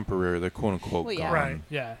think temporary. They're quote unquote Well, yeah. gone. Right.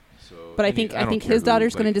 Yeah. So, But I think don't care his who,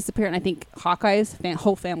 daughter's like- going to disappear, and I think Hawkeye's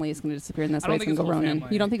whole family is going to disappear, and that's I why don't it's think going to it's go whole Ronin.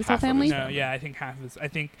 family. You don't think it's Half whole of family? his No, family. yeah, I think half of his. I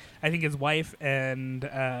think his wife and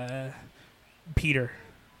Peter,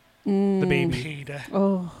 the baby, Peter.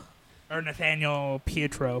 Oh, or Nathaniel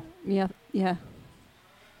Pietro. yeah.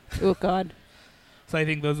 Oh God. So I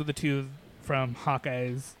think those are the two from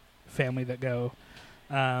Hawkeye's family that go.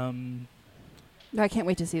 I can't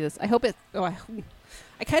wait to see this. I hope it. Oh, I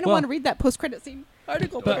kind of Well- want to read that post-credit scene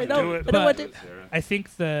article, but I Do don't. it. I don't want to. I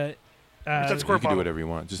think the. That's You Square can do Bottle. whatever you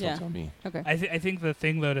want. Just Yeah. don't tell me. Okay. I think the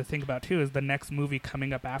thing though to think about too is the next movie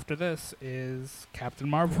coming up after this is Captain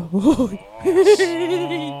Marvel.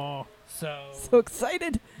 So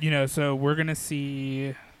excited. So we're gonna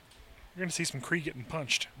see. You're going to see some Kree getting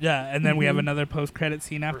punched. Yeah, and then we have Mhm. another post-credit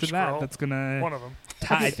scene after that. Skrull. That's gonna. One of them.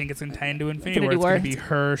 I think it's gonna tie into Infinity Infinity War. War. It's gonna be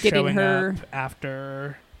her Getting showing her- up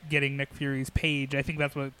after getting Nick Fury's page. I think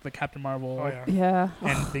that's what the Captain Marvel Oh, yeah. Yeah.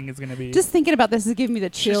 end thing is gonna be. Just thinking about this is giving me the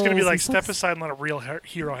She's chills. going to be like, I'm so step aside and let a real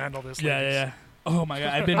hero handle this. yeah, ladies." yeah. Oh my god,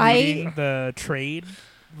 I've been I- reading the trade,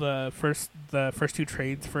 the first two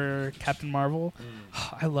trades for Captain Marvel.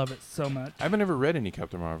 I love it so much. I haven't ever read any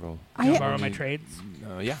Captain Marvel. I- Can I borrow my trades?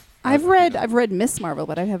 Yeah. I've read Miss Marvel,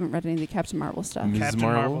 but I haven't read any of the Captain Marvel stuff. Ms. Captain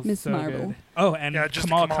Marvel? Marvel's Miss so Marvel. good. Oh, and Yeah, just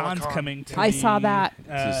Kamala Kamala Khan's Khan. coming to I saw that.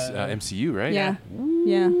 This is MCU, right? Yeah.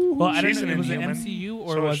 Yeah. Well, I don't She's know. an Was it Inhuman. MCU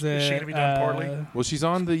or So was is she it? gonna be done poorly? Well, she's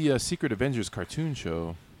on the Secret Avengers cartoon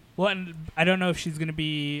show. Well, and I don't know if she's going to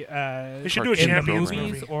be They should do a in the Champions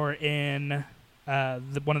movies movie. or in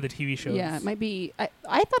one of the TV shows. Yeah, it might be. I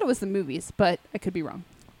thought it was the movies, but I could be wrong.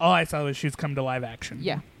 All I saw was she was coming to live action.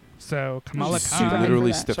 Yeah. So Kamala She super hyped Khan, for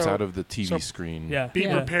literally that. steps So- out of the TV so- screen. yeah, Be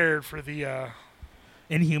Yeah. prepared for the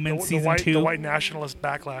Inhuman season white, 2. the white nationalist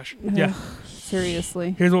backlash. Yeah.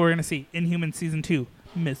 Seriously. Here's what we're gonna see: Inhuman season 2,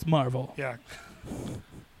 Miss Marvel. Yeah.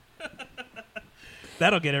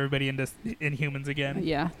 That'll get everybody into Inhumans again.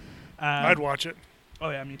 Yeah. I'd watch it. Oh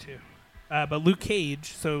yeah, me too. But Luke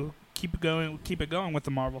Cage. So keep it going with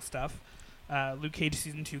the Marvel stuff. Luke Cage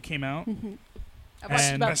season 2 came out. Mhm. I've watched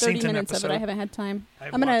And about I've seen 30 an minutes of it. episode. I haven't had time.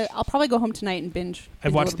 I've I'll probably go home tonight and binge.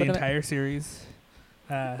 I've a watched little the bit of it. entire series.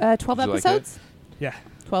 12 Did you like episodes? Yeah.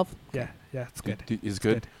 12. Yeah, Yeah, it's good. It's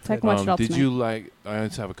good. So I can watch it all Did tonight. you like? I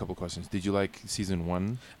just have a couple questions. Did you like season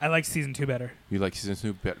 1? I like season 2 better. You like season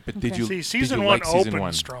 2 better, but Okay. did you? See, did season you 1 like season opened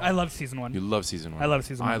 1? strong. I love season 1. You love season 1. I love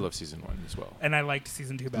season 1. I love season 1 as well. And I liked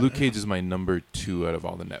season 2 better. Luke Cage is my number 2 out of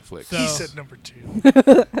all the Netflix. So- He said number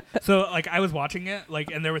 2. So, like, I was watching it,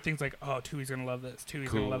 like, and there were things like, oh, Tui's going to love this. Tui's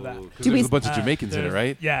going to love that. 'Cause Do we there's a bunch of Uh, Jamaicans in it, there's-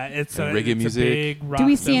 right? Yeah, it's And a reggae it's music. A big rock Do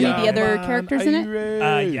we see any of the film. other characters in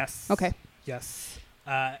it? Yes. Okay. Yes.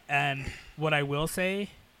 And what I will say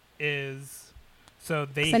is, so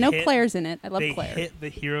they 'Cause I know hit, Claire's in it. I love they Claire. hit the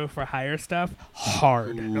hero for hire stuff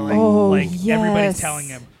hard. Oh, like everybody's yes. telling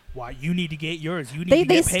him, "Why you need to get yours? You need They to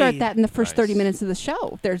get start paid." that in the first Nice. 30 minutes of the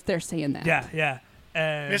show. They're saying that. Yeah, yeah.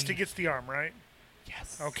 And Misty gets the arm, right?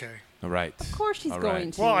 yes. Okay. All right. Of course she's All going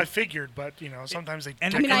right. to. Well, I figured, but sometimes they.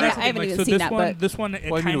 And I mean, and I that's the thing, haven't like, even so seen this that, one, but- this one,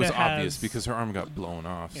 it Well, I mean, it was kinda obvious has because her arm got blown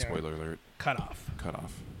off. Yeah. Spoiler alert. cut off Cut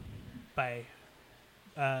off. by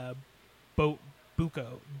Buko.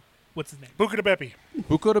 What's his name? Buka de Bepi.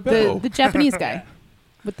 Buko de Beppo. the Japanese guy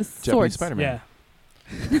with the Japanese swords. Spider-Man.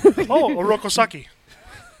 Yeah. Oh, Oroko Saki.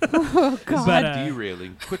 Oh God. But,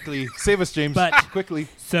 Derailing. Quickly. Save us, James. But- Quickly.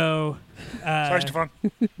 So, Sorry, Stefan.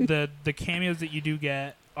 the cameos that you do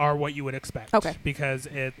get are what you would expect. Okay. Because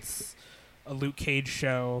it's a Luke Cage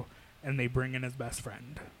show, and they bring in his best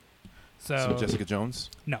friend. So Jessica Jones?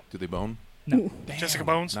 No. Do they bone? No, Jessica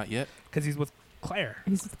Bones. Not yet. because he's with Claire.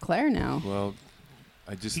 He's with Claire now. Well,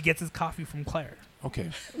 I just... He gets his coffee from Claire. Okay.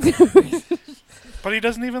 But he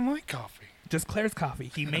doesn't even like coffee. Just Claire's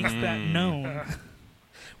coffee. He makes that known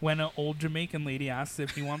when an old Jamaican lady asks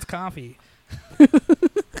if he wants coffee.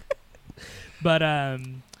 But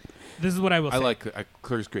this is what I will say. I like...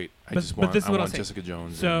 Claire's great. I But- just but want, this is I what I'll want say. Jessica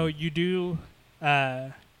Jones. So and- you do.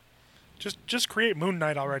 Just create Moon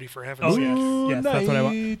Knight already, for heaven's Oh sake. yes, that's what I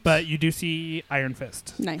want. Knight. But you do see Iron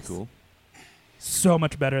Fist. Nice. Cool. So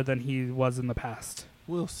much better than he was in the past.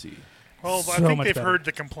 We'll see. Well, I So think much they've better. heard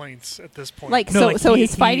the complaints at this point. Like No, so like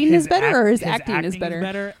his fighting is better or his acting is is better?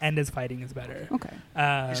 better and his fighting is better.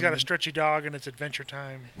 Okay. He's got a stretchy dog and it's adventure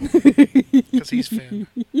time. Because he's Finn.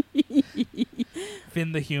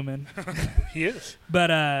 Finn the human. He is.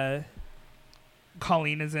 But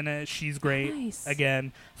Colleen is in it. She's great. Nice.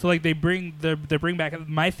 Again. So like they bring back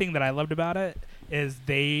my thing that I loved about it is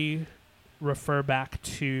they refer back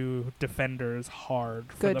to Defenders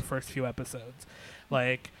hard for Good. the first few episodes.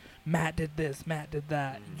 Like Matt did this, Matt did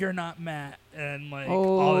that. You're not Matt, and like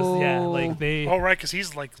all this. Yeah, like they. Oh, right, because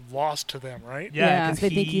he's like lost to them, right? Yeah, 'cause they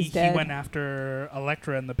think he's dead. He went after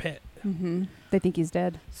Elektra in the pit. Mm-hmm. They think he's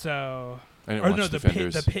dead. So. I didn't Or watch no,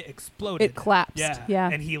 Defenders. the pit exploded. It collapsed. Yeah, Yeah.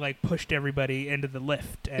 and he like pushed everybody into the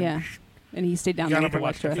lift. And Yeah. And he stayed down You there got to him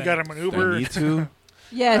watch an- her. you got him an Do I Uber. need to?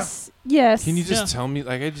 Yes. Yes. Can you just No. tell me?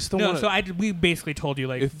 Like, I just don't No, want so we basically told you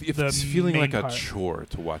like If the it's feeling main like a part. chore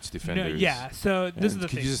to watch No, Defenders. yeah. So this is the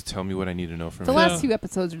Could thing. you just tell me what I need to know from the it? last So, few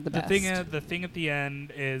episodes are the the best. thing at the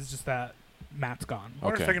end is just that Matt's gone. I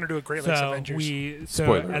wonder if Okay. they're going to do a Great Lakes So Avengers.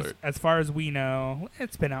 Spoiler alert. as far as we know,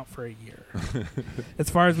 it's been out for a year. As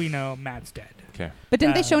far as we know, Matt's dead. Okay. But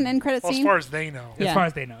didn't they show an end credit Well, as scene? far as they know. As Yeah. far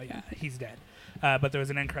as they know, yeah, he's dead. But there was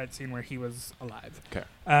an end credit scene where he was alive. Okay.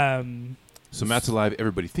 So Matt's alive.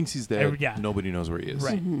 Everybody thinks he's dead. Yeah. Nobody knows where he is.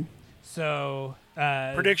 Right. Mhm. So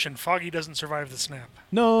Prediction: Foggy doesn't survive the snap.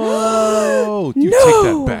 No. You No! take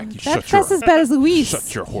that back. You That's shut your just as bad as Luis.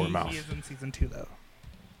 shut your whore he mouth. is in season 2 though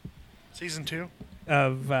Season 2?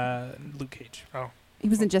 of Luke Cage. Oh. He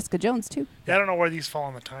was in Jessica Jones too. Yeah, I don't know where these fall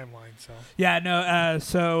on the timeline, so. Yeah, no.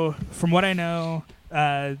 So from what I know,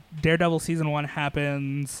 Daredevil season 1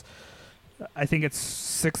 happens. I think it's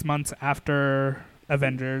 6 months after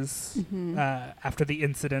Avengers, Mhm. after the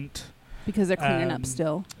incident. Because they're cleaning up Um,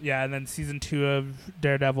 still. Yeah, and then season 2 of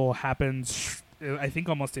Daredevil happens. I think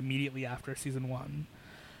almost immediately after season 1.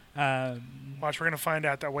 Watch, we're going to find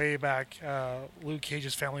out that way back, Luke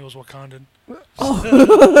Cage's family was Wakandan.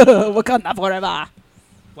 Wakanda forever.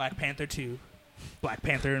 Black Panther 2. Black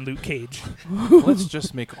Panther and Luke Cage. Let's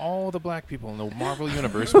just make all the black people in the Marvel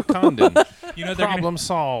universe Wakandan. You know they're Problem gonna,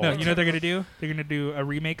 solved. No, you know what they're gonna do? They're gonna do a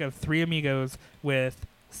remake of Three Amigos with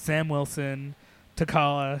Sam Wilson,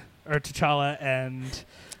 T'Challa, and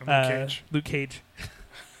Luke Cage. Luke Cage,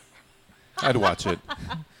 I'd watch it.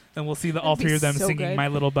 and we'll see all That'd be three of them so singing good. "My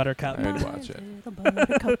Little Buttercup." I'd watch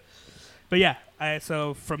it. But yeah,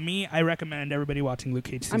 so from me, I recommend everybody watching Luke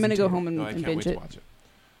Cage. I'm gonna season go 2. home and, No, I and can't wait binge to it. watch it.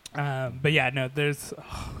 But yeah, no, there's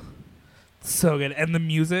so good, and the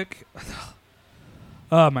music.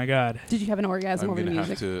 Oh my god, Did you have an orgasm I'm over the gonna have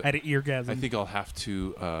music? to. I had an eargasm. I think I'll have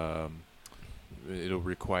to. It'll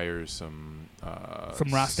require some Some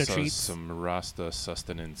Rasta treats? some Rasta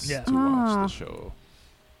sustenance Yeah. to watch Ah. the show.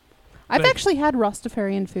 I've actually had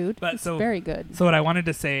Rastafarian food. But It's very good. So what I wanted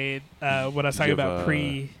to say, what I was talking you have about a-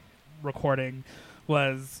 pre-recording,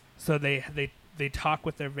 was so they talk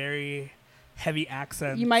with their very heavy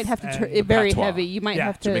accents. You might have to and- it very patois. heavy. You might Yeah,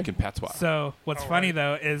 have to. Jamaican patois. So what's funny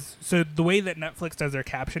though is the way that Netflix does their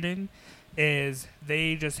captioning is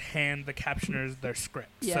they just hand the captioners their script.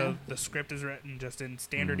 Yeah. So the script is written just in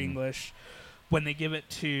standard Mhm. English. When they give it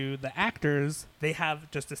to the actors, they have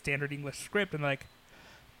just a standard English script and like,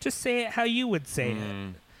 just say it how you would say it.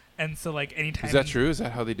 Mm. And so like anytime Is that true? Is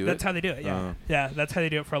that how they do that's it? how they do it. Yeah, yeah, that's how they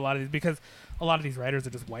do it for a lot of these because a lot of these writers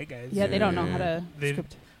are just white guys. Yeah, they don't know how to They-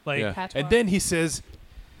 script. like Yeah. patois. And then he says,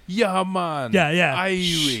 "Yeah, man. Yeah.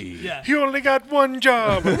 Irie. Yeah. You only got one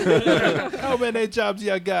job. How many jobs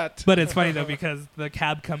you got?" But it's funny though because the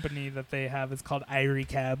cab company that they have is called Irie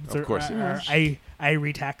Cabs Of course it or is.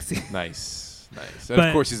 Irie Taxi. Nice. And But-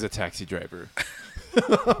 of course, he's a taxi driver.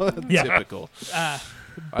 Yeah. Typical.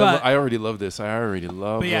 But I already love this. I already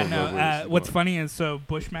love. But yeah, love where this is what's going. funny is so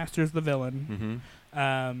Bushmaster's the villain.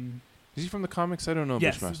 Mhm. Is he from the comics? I don't know.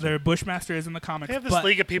 Yes, Bushmaster. their Bushmaster is in the comics. They have this but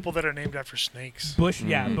league of people that are named after snakes.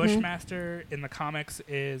 Mhm. Bushmaster in the comics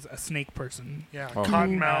is a snake person. Yeah, Oh.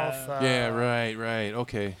 Cottonmouth. Yeah, right.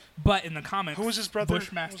 Okay. But in the comics, Who was his brother?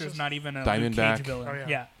 Bushmaster's not even a Luke Diamondback. Cage villain. Oh,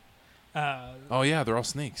 yeah. Oh yeah, they're all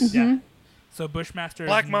snakes. Yeah. So Bushmaster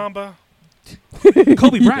Black is Mamba.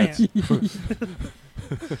 Kobe Bryant.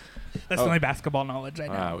 That's Oh. the only basketball knowledge I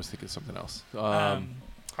know. I was thinking something else.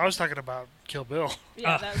 I was talking about Kill Bill.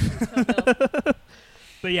 Yeah, that was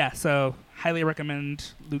But yeah, so highly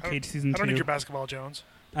recommend Luke Cage season 2. I don't need your basketball, Jones.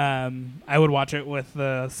 I would watch it with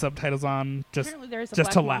the subtitles on just Apparently there is a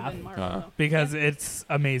just Black to Mamba laugh in Marvel. because it's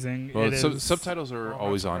amazing. Well, It is, subtitles are Oh, I'm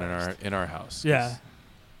always on surprised. in our house. 'cause Yeah.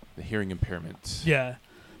 The hearing impairment. Yeah,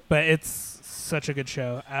 but it's such a good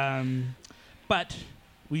show. But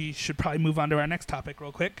we should probably move on to our next topic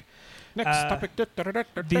real quick. Next topic.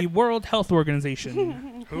 The World Health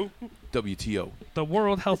Organization. Who? WTO. The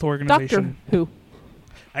World Health Doctor Organization. Who?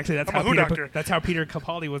 Actually, I'm a Who doctor. that's how Peter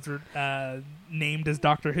Capaldi was named as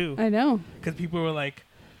Doctor Who. I know. Because people were like,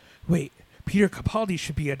 wait, Peter Capaldi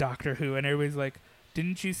should be a Doctor Who. And everybody's like,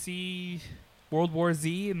 didn't you see World War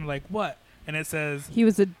Z? And like, what? And it says, He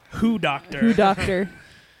was a Who Doctor. Who doctor.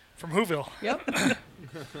 From Whoville. Yep.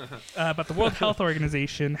 But the World Health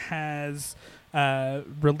Organization has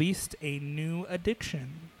released a new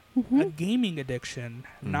addiction. A gaming addiction.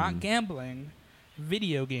 Not gambling.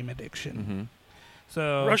 Video game addiction.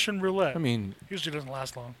 So Russian roulette. I mean, usually doesn't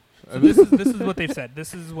last long. this is what they've said.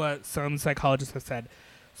 This is what some psychologists have said.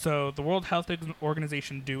 So the World Health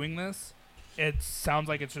Organization doing this, it sounds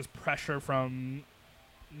like it's just pressure from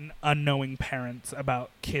unknowing parents about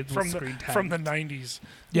kids From with the screen time. from the 90s.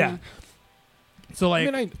 Yeah. So like,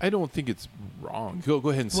 I mean, I don't think it's wrong. Go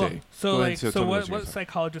ahead and well, say. so Go ahead like, and say so what what you're saying.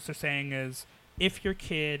 psychologists are saying is, if your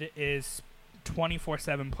kid is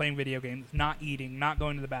 24/7 playing video games, not eating, not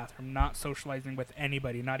going to the bathroom, not socializing with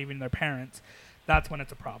anybody, not even their parents, that's when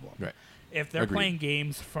it's a problem. Right. If they're Agreed. playing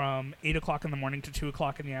games from 8 o'clock in the morning to 2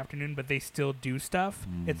 o'clock in the afternoon, but they still do stuff,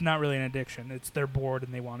 it's not really an addiction. It's they're bored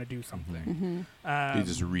and they want to do something. They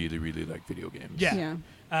just really, really like video games. Yeah.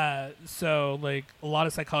 So like a lot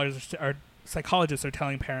of psychologists are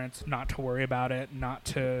telling parents not to worry about it, not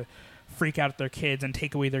to freak out at their kids and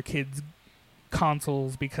take away their kids'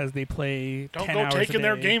 consoles because they play Don't 10 go hours taking a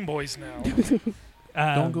their day. Game Boys now.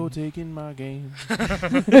 Don't go taking my game.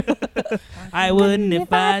 I wouldn't if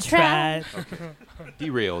I tried.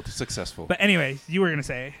 Derailed. Successful. But anyway, you were gonna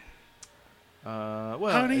say. Well,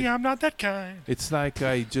 Honey, I'm not that kind. it's like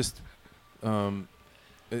I just,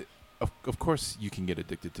 of course, you can get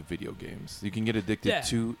addicted to video games. You can get addicted Yeah.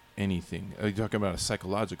 to anything. You're talking about a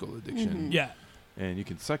psychological addiction. Yeah. And you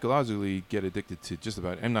can psychologically get addicted to just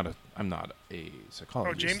about. I'm not a Oh,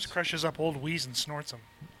 psychologist. James crushes up old Wheeze and snorts them.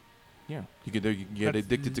 Yeah, you can get That's-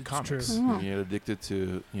 addicted to it's comics. true. You can get addicted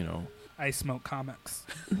to I smoke comics.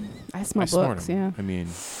 I smell I snort books. 'em. Yeah. I mean,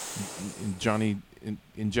 Johnny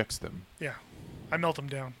injects them. Yeah, I melt them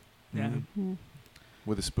down. Yeah. Mm-hmm.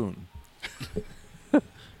 With a spoon. Do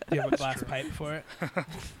you have a glass pipe for it?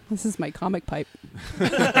 This is my comic pipe.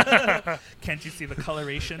 Can't you see the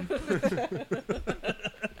coloration?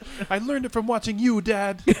 I learned it from watching you,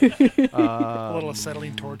 Dad. A little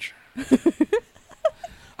acetylene torch.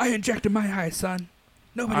 I injected my eye, son.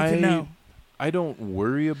 Nobody can know. I don't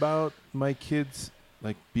worry about my kids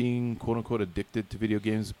like being quote unquote addicted to video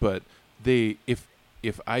games, but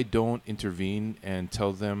if I don't intervene and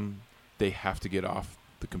tell them they have to get off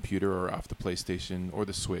the computer or off the PlayStation or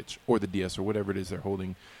the Switch or the DS or whatever it is they're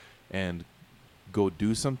holding and go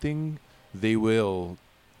do something, they will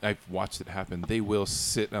I've watched it happen. They will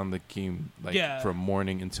sit on the game from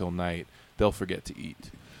morning until night. They'll forget to eat.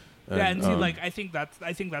 And see, like I think that's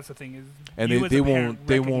the thing is, and they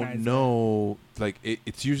won't know. Like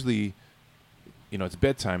it's usually, it's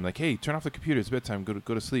bedtime. Like, hey, turn off the computer. It's bedtime.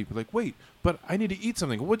 Go to sleep. Like, wait, but I need to eat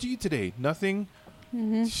something. What'd you eat today? Nothing.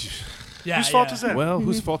 Mm-hmm. Whose fault is that? Well,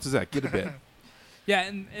 whose fault is that? Get to bed. Yeah,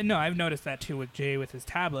 and no, I've noticed that too with Jay with his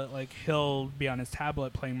tablet. Like he'll be on his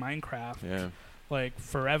tablet playing Minecraft. Yeah. Like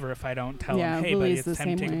forever if I don't tell him, hey, Lily's buddy, it's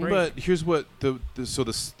time to take a break. But here's what the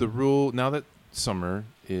rule now that summer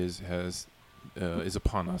is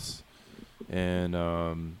upon us, and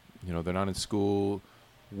they're not in school.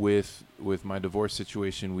 With my divorce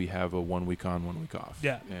situation, we have a 1 week on, 1 week off.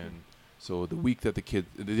 Yeah. And so the week that the kids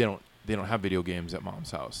they don't have video games at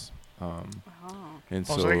mom's house. And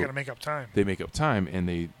so they gotta make up time. They make up time, and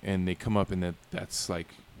they come up, and that's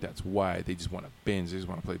why they just want to binge. They just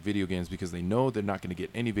want to play video games because they know they're not going to get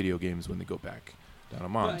any video games when they go back down to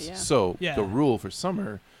mom's. So the rule for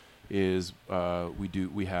summer is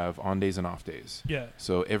we have on days and off days. Yeah.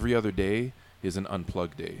 So every other day is an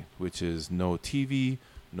unplugged day, which is no TV,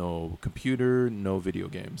 no computer, no video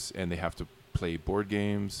games, and they have to play board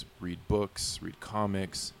games, read books, read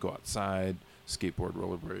comics, go outside, skateboard,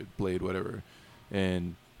 rollerblade, whatever,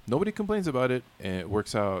 and nobody complains about it, and it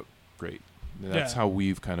works out great. And that's how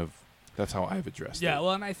that's how I've addressed it. Yeah,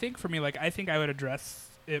 well, and I think for me, like, I think I would address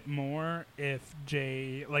it more if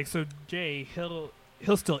Jay, he'll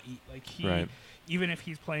still eat. Like, even if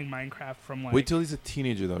he's playing Minecraft from, like... Wait till he's a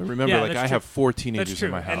teenager, though. Remember, I have 4 teenagers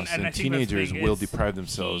in my house, and teenagers will deprive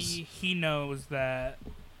themselves. He knows that,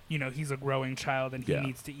 he's a growing child and he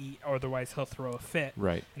needs to eat, or otherwise he'll throw a fit.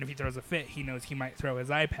 Right. And if he throws a fit, he knows he might throw his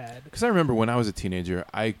iPad. Because I remember when I was a teenager,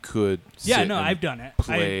 I could I've done it.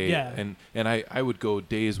 Play, and I would go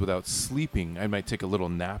days without sleeping. I might take a little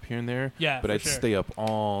nap here and there, but I'd stay up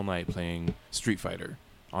all night playing Street Fighter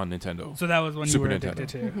on Nintendo. So that was when Super you were Nintendo. addicted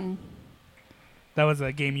to. Mm-hmm. That was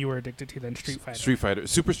a game you were addicted to then, Street Fighter.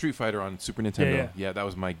 Super Street Fighter on Super Nintendo. Yeah, that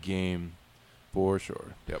was my game. For sure.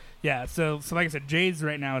 Yep. Yeah. So like I said, Jay's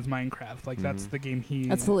right now is Minecraft. Like that's the game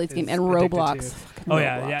That's the latest game, and Roblox. Oh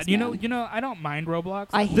yeah. You know, I don't mind Roblox.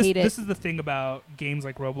 I hate it. This is the thing about games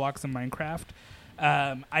like Roblox and Minecraft.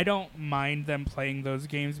 I don't mind them playing those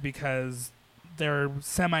games because they're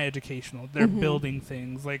semi-educational. They're building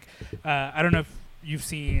things. Like I don't know if you've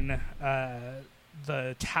seen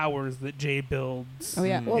the towers that Jay builds. Oh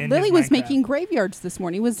yeah. Well, Lily was making graveyards this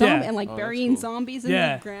morning with and burying zombies in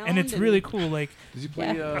the ground. And it's really cool. Like, did you play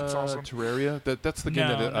Terraria? That's the game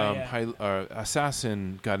that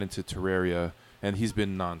Assassin got into Terraria, and he's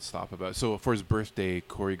been nonstop about it. So for his birthday,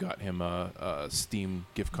 Corey got him a Steam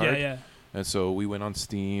gift card. Yeah. And so we went on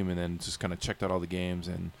Steam and then just kind of checked out all the games,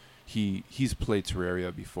 and he's played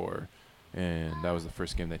Terraria before, and that was the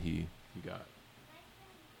first game that he got.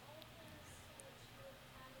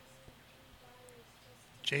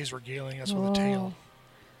 Jay's regaling us with a tale.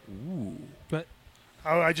 Ooh. But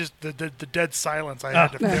the dead silence I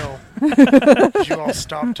had to fill. You all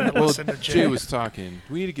stopped to listen to Jay. Jay was talking.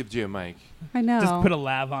 We need to give Jay a mic. I know. Just put a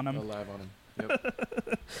lav on him. Yep.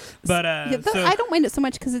 But I don't mind it so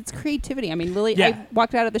much because it's creativity. I mean, Lily. I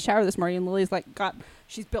walked out of the shower this morning, and Lily's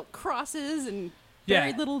she's built crosses and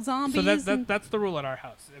buried little zombies. So that's the rule at our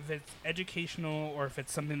house. If it's educational or if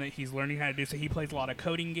it's something that he's learning how to do, so he plays a lot of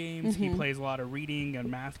coding games, he plays a lot of reading and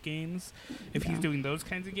math games. If he's doing those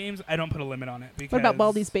kinds of games, I don't put a limit on it. Because what about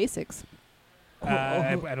Baldi's Basics?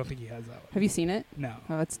 I don't think he has that one. Have you seen it? No.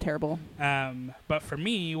 Oh, it's terrible. But for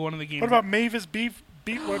me, one of the games... What about Mavis Beef?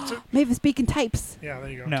 What's it? Mavis Beacon Types. Yeah, there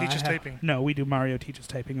you go. No, Teaches typing. No, we do Mario Teaches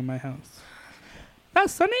Typing in my house.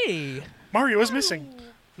 That's funny. Mario is missing.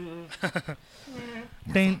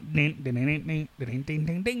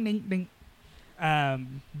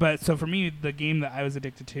 But so for me, the game that I was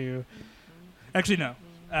addicted to, actually no.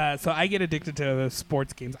 So I get addicted to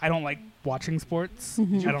sports games. I don't like watching sports.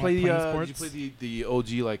 Did you play sports. Did you play the OG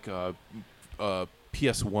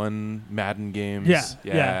PS1 Madden games?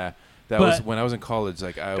 Yeah. That was when I was in college.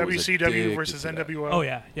 Like I was WCW versus NWO. Oh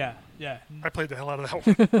yeah. I played the hell out of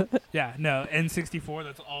that one. Yeah, no, N64.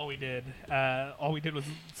 That's all we did. All we did was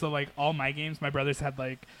all my games. My brothers had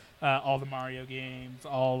all the Mario games,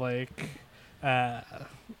 all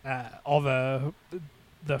all the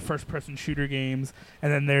first-person shooter games,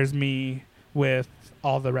 and then there's me with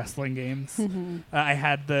all the wrestling games. I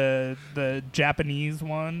had the Japanese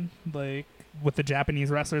one, with the Japanese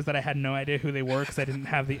wrestlers that I had no idea who they were because I didn't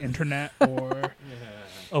have the internet or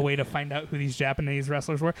a way to find out who these Japanese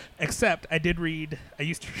wrestlers were. Except I did read. I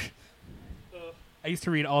used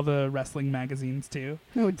to read all the wrestling magazines too.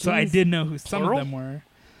 Oh, so I did know who some of them were.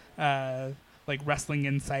 like Wrestling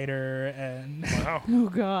Insider and Wow. Oh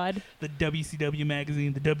God. the WCW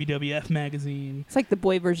magazine, the WWF magazine. It's like the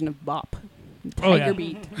boy version of Bop. Oh, Tiger yeah.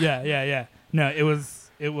 Beat. Yeah. No, it was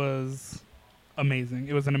amazing.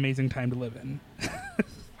 It was an amazing time to live in.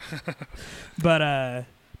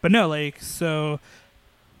 But no, like, so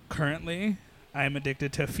currently I'm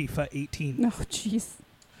addicted to FIFA 18. Oh jeez.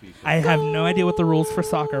 I have no idea what the rules for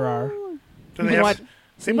soccer are. Do they What? have?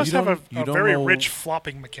 They must You have don't- a you don't very know- rich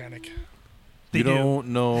flopping mechanic. They You do. don't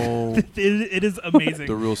know It is amazing.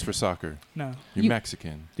 the rules for soccer. No. You're You-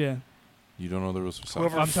 Mexican. Yeah. You don't know the rules for soccer.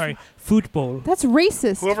 Whoever I'm sorry. Football. That's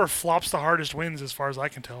racist. Whoever flops the hardest wins, as far as I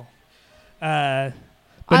can tell.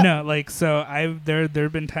 But no, like, so there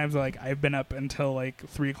have been times where, like, I've been up until like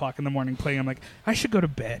 3:00 in the morning playing. I'm like, I should go to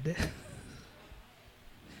bed.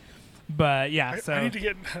 But yeah, so I need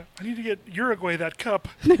to get Uruguay that cup.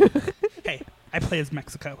 hey, I play as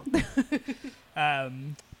Mexico.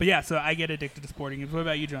 But yeah, so I get addicted to sporting games. What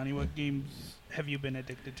about you, Johnny? What games have you been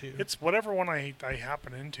addicted to? It's whatever one I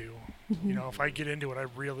happen into. You know, if I get into it,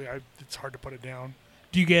 it's hard to put it down.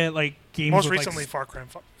 Do you get like games? Most with, recently, like,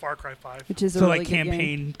 Far Cry 5. Which is a so really like good game.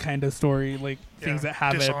 campaign kind of story, like things that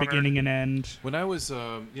have Dishonored. a beginning and end. When I was,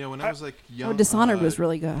 when I was like young, Oh, Dishonored was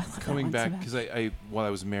really good. I love that coming one so back bad. because I while I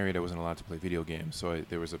was married, I wasn't allowed to play video games, so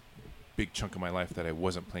there was a big chunk of my life that I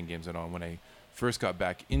wasn't playing games at all. When I first got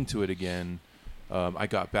back into it again, I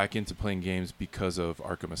got back into playing games because of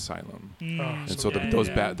Arkham Asylum, and so the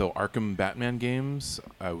Arkham Batman games,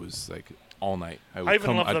 I was like all night. I'd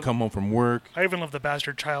come home from work. I even love the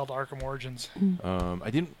Bastard Child Arkham Origins. I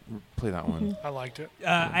didn't play that one. I liked it.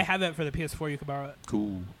 I have it for the PS4. You can borrow it.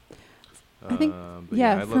 Cool. I think, But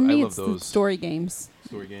yeah, I for me love it's the those story games.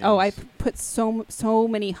 story games. Oh, I put so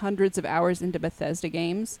many hundreds of hours into Bethesda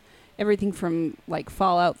games. Everything from like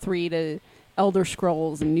Fallout 3 to Elder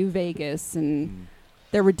Scrolls and New Vegas, and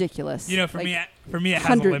they're ridiculous. You know, for Like, me, it has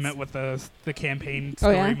hundreds. a limit with the campaign Oh,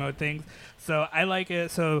 story yeah? mode things. So I like it.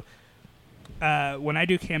 So when I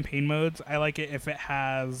do campaign modes, I like it if it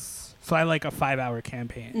has. So I like a 5-hour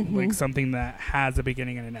campaign, like something that has a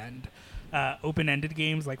beginning and an end. Open-ended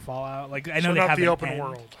games like Fallout, like I know So they not have the an open end.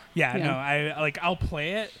 world. Yeah, Yeah. no, I'll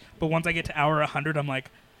play it, but once I get to hour 100, I'm like,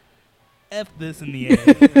 F this in the end.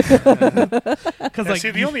 Because Yeah, like,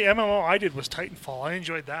 see, the only MMO I did was Titanfall. I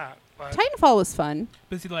enjoyed that. But Titanfall was fun.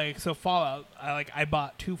 but see, like, so Fallout, I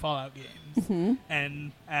bought 2 Fallout games, Mm-hmm.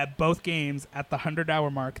 and at both games, at the 100-hour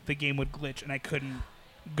mark, the game would glitch, and I couldn't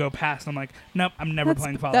go past. I'm like, nope, I'm never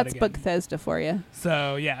playing Fallout That's again. Bethesda for you.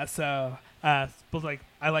 So yeah, but like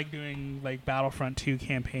I like doing like Battlefront 2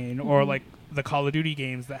 campaign or like the Call of Duty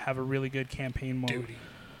games that have a really good campaign mode. Duty.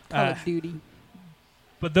 Call of Duty.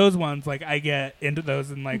 But those ones, like, I get into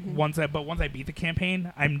those, and like once I beat the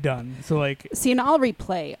campaign, I'm done. So like, See, and I'll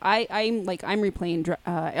replay. I'm replaying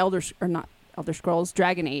Elder Scrolls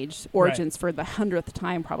Dragon Age Origins for the 100th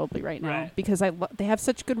time probably right now Right. because they have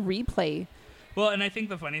such good replay. well, and I think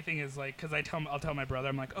the funny thing is like, because I'll tell my brother,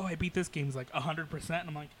 I'm like, oh, I beat this game, he's like 100%, and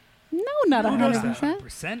I'm like, No, not who does that 100%.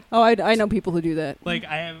 100%? Oh, I know people who do that. Like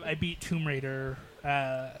I beat Tomb Raider,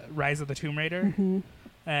 Rise of the Tomb Raider, Mm-hmm.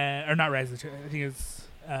 or not Rise of the Tomb. I think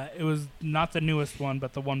it was not the newest one,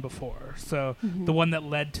 but the one before. So Mm-hmm. the one that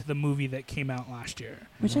led to the movie that came out last year.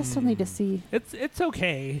 Which I still need to see. It's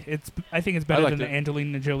okay. I think it's better liked than the it.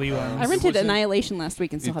 Angelina Jolie one. I rented was it- Annihilation last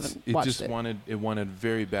week and still haven't it watched just it. wanted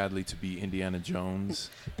very badly to be Indiana Jones.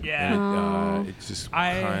 Yeah. And it just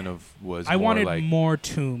kind of was. I more wanted like, more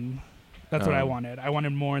Tomb. That's what I Um, wanted. I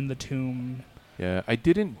wanted more in the Tomb. Yeah, I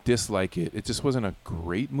didn't dislike it. It just wasn't a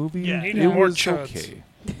great movie. Yeah. It Needed more was chuds. okay.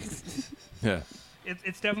 Yeah,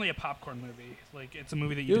 It's definitely a popcorn movie. Like it's a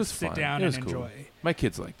movie that It you was just sit fun. down It and was cool. enjoy. my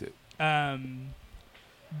kids liked it.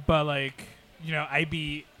 But like, you know, I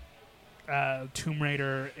beat Tomb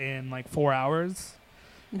Raider in like 4 hours.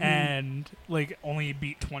 Mm-hmm. And like only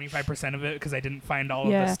beat 25% of it because I didn't find all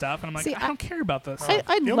of Yeah. the stuff, and I'm like, See, I don't care about this. I'd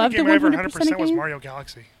The only love to game I ever 100% 100% was game. Mario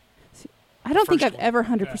Galaxy. I don't think first I've one. ever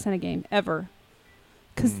 100% a game ever.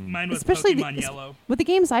 Because Mine was especially Pokemon Yellow. with the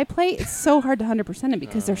games I play, it's so hard to 100% it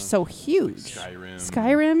because they're so huge.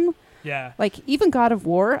 Skyrim, Yeah. like even God of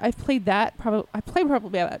War, I've played that. I played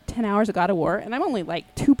probably about 10 hours of God of War, and I'm only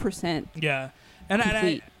like 2%. Yeah, and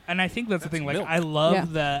Complete. I think that's the thing. Like milk. I love Yeah.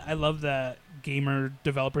 that gamer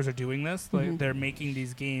developers are doing this. Like Mhm. they're making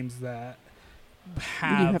these games that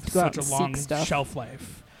have have to go out such a and seek long stuff. shelf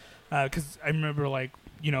life. Because I remember like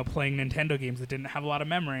playing Nintendo games that didn't have a lot of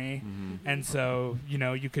memory, and so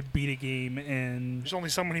you could beat a game in There's only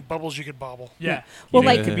so many bubbles you could bobble. yeah. Well, you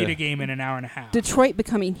like- could beat a game in an hour and a half. Detroit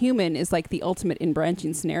Becoming Human is like the ultimate in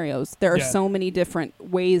branching scenarios. There are Yeah. so many different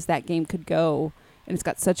ways that game could go, and it's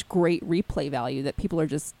got such great replay value that people are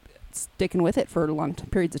just sticking with it for long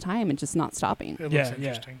periods of time and just not stopping. It looks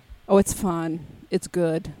interesting. Oh, it's fun. It's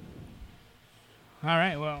good. All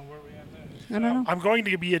right. Well, where are we at then? I don't know. I'm going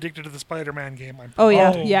to be addicted to the Spider-Man game. Oh,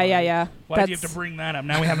 yeah. Oh, yeah. Why do you have to bring that up?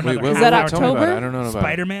 Now we have another. Is that October? I don't know about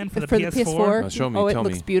Spider-Man for the PS4. Show me. Oh, it tell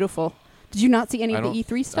looks me. beautiful. Did you not see any of the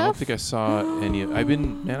E3 stuff? I don't think I saw any. I've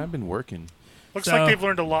been working. Looks like they've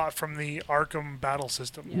learned a lot from the Arkham battle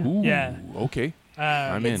system. Yeah. Okay.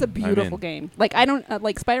 I'm in. It's a beautiful game. Like I don't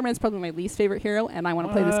like Spider-Man's probably my least favorite hero, and I want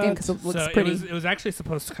to play this game because it looks pretty. It was actually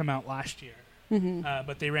supposed to come out last year, Mm-hmm.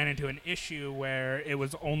 but they ran into an issue where it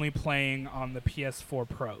was only playing on the PS4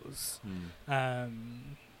 Pros.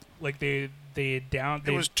 Like it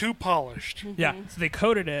was too polished. Yeah, so they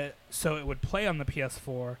coded it so it would play on the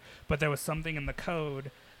PS4, but there was something in the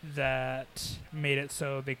code that made it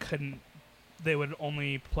so they would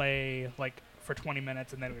only play like for 20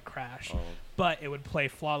 minutes and then it would crash. But it would play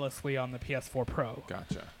flawlessly on the PS4 Pro.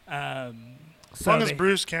 Gotcha. As long as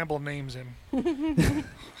Bruce Campbell names him.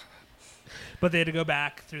 But they had to go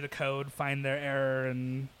back through the code, find their error,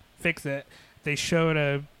 and fix it. They showed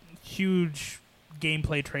a huge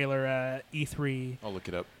gameplay trailer at E3. I'll look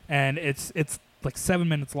it up. And it's like 7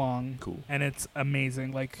 minutes long. Cool. And it's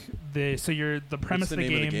amazing. Like the premise What's of the the name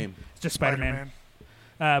game, of the game? is just Spider-Man.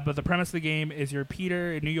 But the premise of the game is you're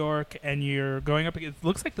Peter in New York, and you're going up against. It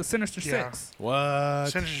looks like the Sinister Six. What?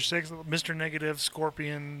 Sinister Six, Mr. Negative,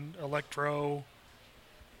 Scorpion, Electro,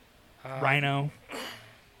 Rhino.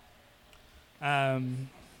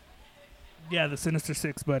 Yeah, the Sinister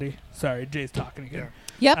Six, buddy. Sorry, Jay's talking again.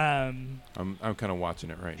 Yep. I'm kind of watching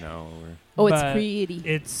it right now. Oh, it's pretty.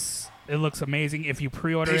 It looks amazing. If you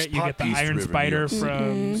pre-order it, you get the Iron River, Spider yes. from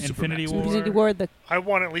Infinity War. Infinity War. I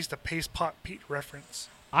want at least a Paste Pot Pete reference.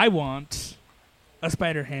 I want a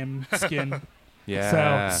Spider-Ham skin.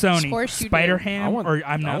 Yeah. So Sony, Of course you do. Spider-Ham, or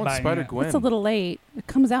I'm not buying Spider-Gwen. It's a little late. It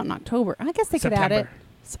comes out in October. I guess they could add it.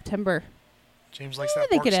 September. James likes that.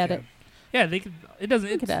 They pork could add skin. it. Yeah, they could. It doesn't.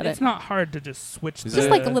 They could add It's it. not hard to just switch. Is Just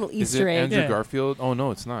it- like a little is Easter it egg. Andrew Garfield? Oh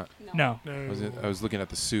no, it's not. No. I was looking at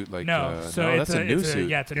the suit. Like No, so no, it's that's a new it's suit.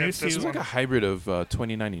 Yeah, it's a new suit. It's like a hybrid of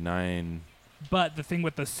 2099. But the thing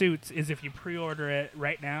with the suits is if you pre-order it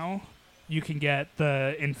right now, you can get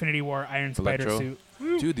the Infinity War Iron Spider Electro.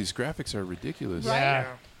 suit. Dude, these graphics are ridiculous. Yeah.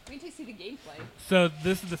 Wait till you see the gameplay. So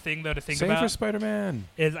this is the thing, though, to think Same about. for Spider-Man.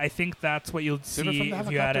 Is I think that's what you'll Save it see from the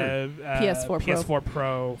if you had a PS4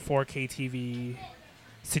 Pro 4K TV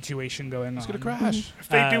situation going on. It's gonna crash. If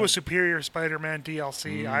they do a superior Spider-Man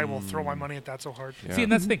DLC, I will throw my money at that so hard. See,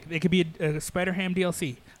 and that's the thing. It could be a Spider-Ham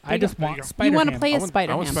DLC. I just There you want go. Spider-Ham. You want to play I as want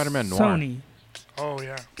Spider-Man. Spider-Man Noir. Sony. Oh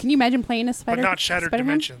yeah, Can you imagine playing as but Spider-Man? not Shattered Spider-Man?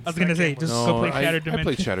 Dimensions. I was gonna That say, game was- just No, go play Shattered I Dimensions.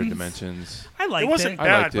 played Shattered Dimensions. I liked It wasn't it. I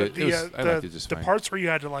bad, liked but it. the I liked it just the fine. parts where you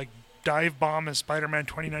had to like dive bomb as Spider-Man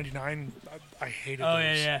 2099, I hated Oh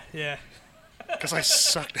those. yeah. Because I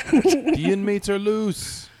sucked at it. The inmates are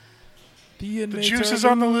loose. The inmates juice are is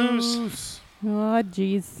on the loose. Oh,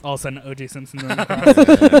 jeez. All of a sudden, O.J. Simpson running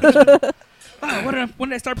across. Oh, when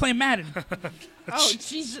did I start playing Madden? Oh,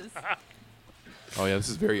 Jesus. Oh yeah, this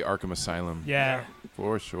is very Arkham Asylum. Yeah.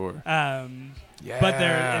 For sure. But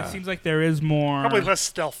it seems like there is more. Probably less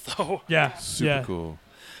stealth though. Yeah. Super yeah. cool.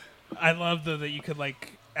 I love though that you could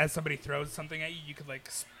like, as somebody throws something at you, you could like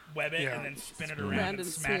web it Yeah. and then spin it Around around and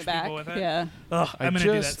swing smash it back. people with it. Yeah. Ugh, I I'm gonna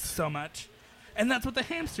do that just- so much. And that's what the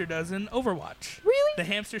hamster does in Overwatch. Really? The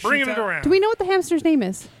hamster Bringing shoots it out around. Do we know what the hamster's name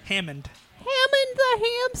is? Hammond. Hammond the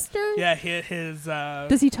hamster. Yeah, his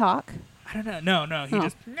Does he talk? I don't know. No, he Oh.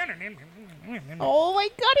 just. Oh my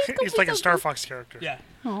God, He's like a Star Fox character. Yeah.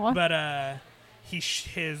 Aw. But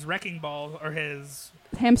his wrecking ball or his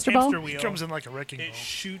Hamster ball? wheel. He comes in like a wrecking It ball.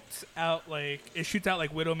 shoots out like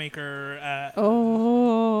Widowmaker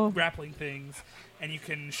Oh. grappling things, and you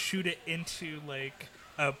can shoot it into like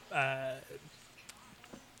a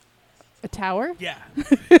A tower? yeah.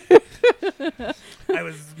 I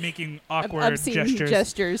was making awkward Obscene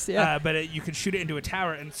gestures, yeah. but you can shoot it into a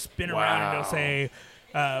tower and spin around, and it'll say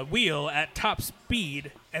wheel at top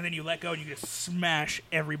speed, and then you let go and you just smash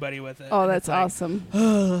everybody with it. Oh, And that's it's like, awesome.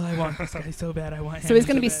 Oh, I want this guy so bad. I want him. So he's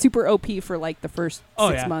going to be bad. super OP for like the first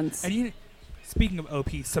 6 yeah. months. And speaking of OP,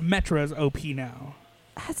 Symmetra is OP now.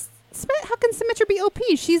 How can Symmetra be OP?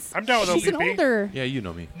 I'm down with she's an OPP. older. Yeah, you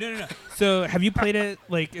know me. No. So have you played it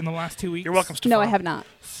like in the last 2 weeks? You're welcome, Stefan. No, I have not.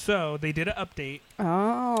 So they did an update.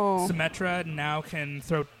 Oh. Symmetra now can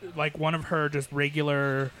throw like one of her just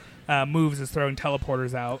regular moves is throwing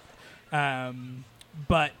teleporters out.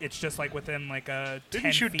 But it's just like within like a 10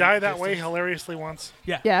 Didn't you feet die that way distance. hilariously once?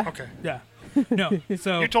 Yeah. Yeah. Okay. Yeah. No.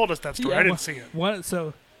 So You told us that story. Yeah, I didn't see it.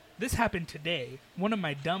 So this happened today. One of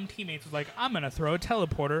my dumb teammates was like, "I'm gonna throw a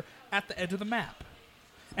teleporter at the edge of the map."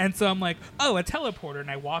 And so I'm like, oh, a teleporter. And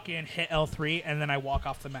I walk in, hit L3, and then I walk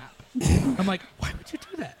off the map. I'm like, why would you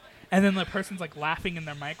do that? And then the person's like laughing in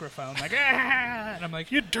their microphone, like, ah! And I'm like,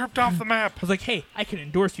 you derped off the map. I was like, hey, I can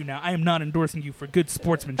endorse you now. I am not endorsing you for good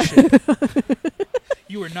sportsmanship.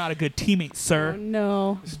 You are not a good teammate, sir. Oh,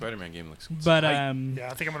 no. The Spider-Man game looks. But yeah,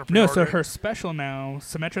 I think I'm gonna. No, so pre-order it. her special now,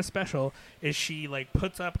 Symmetra special, is she like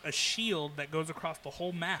puts up a shield that goes across the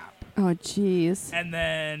whole map, Oh, jeez. and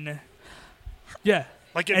then yeah,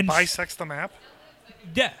 Like it and bisects the map.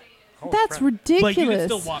 yeah. Holy That's crap. ridiculous. Like you can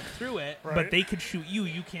still walk through it, Right. but they could shoot you.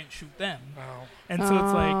 You can't shoot them. Oh. And so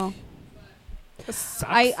it's like, Oh. this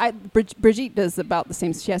sucks. Brigitte does about the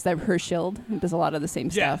same. She has to have her shield and does a lot of the same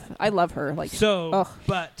Yeah. stuff. I love her. Like So, ugh.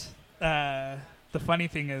 but the funny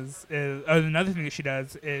thing is another thing that she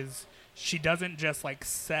does is she doesn't just like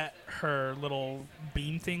set her little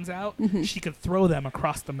beam things out. Mhm. She could throw them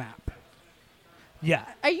across the map. Yeah,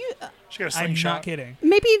 Are you? She got a I'm slingshot. not kidding.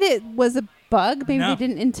 Maybe that was a bug. Maybe No. they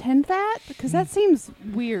didn't intend that because that seems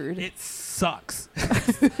weird. It sucks.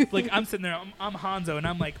 Like I'm sitting there, I'm Hanzo, and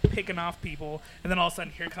I'm like picking off people, and then all of a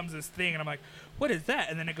sudden here comes this thing, and I'm like, "What is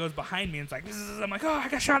that?" And then it goes behind me, and it's like, "Zzz," I'm like, "Oh, I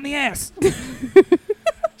got shot in the ass."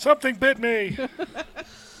 Something bit me.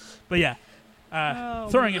 But yeah, Oh,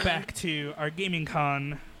 throwing it man. back to our gaming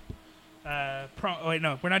con. Oh wait,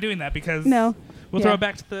 no, we're not doing that because No. we'll Yeah. throw it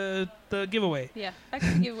back to the giveaway. Yeah, back to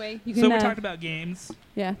the giveaway. You So can, we talked about games.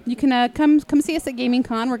 Yeah, you can come see us at Gaming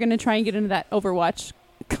Con. We're going to try and get into that Overwatch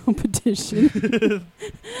competition.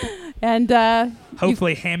 And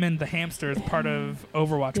Hopefully, Hammond the hamster is part of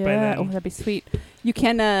Overwatch by yeah, then. oh, that'd be sweet. You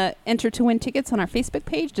can enter to win tickets on our Facebook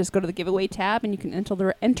page. Just go to the giveaway tab, and you can enter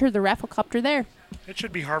the Rafflecopter there. It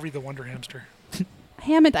should be Harvey the Wonder Hamster.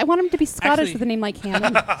 Hammond. I want him to be Scottish Actually- with a name like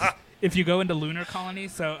Hammond. If you go into Lunar Colony,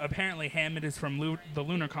 so apparently Hammond is from the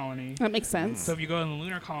Lunar Colony. That makes sense. So if you go in the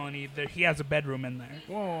Lunar Colony, he has a bedroom in there.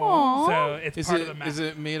 Aw. So it's Is part it of the map. is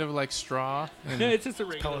it made of like straw? And No, it's just a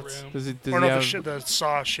regular Pellets. room. does it Or no, have, the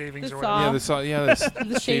saw shavings The or saw. whatever. yeah, the saw, yeah, the,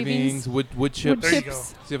 The shavings, shavings. wood chips. There you go.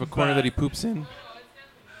 chips. Does he have a corner But- that he poops in?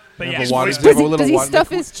 But Have yeah, a water- Does does he have a little Does he water-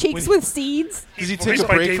 stuff like, his cheeks when- with seeds? Does he He's take a voiced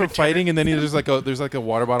by break David from fighting Tennant. and then there's like a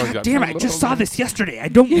water bottle? He's got damn, I just saw this yesterday. I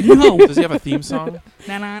don't know. Does he have a theme song?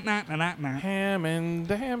 Na, na, na, na, na, na. Hammond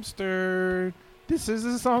the hamster. This is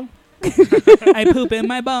a song. I poop in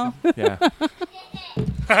my ball. Yeah.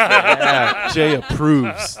 Yeah. Jay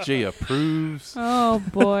approves. Jay approves. Oh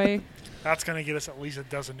boy. That's going to get us at least a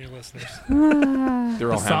dozen new listeners. They're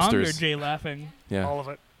The all song or hamsters. Jay laughing? Yeah. All of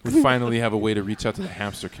it. We finally have a way to reach out to the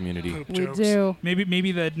hamster community. Poop We jokes. do.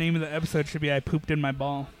 Maybe the name of the episode should be "I pooped in my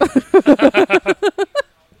ball."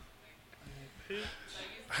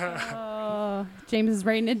 James is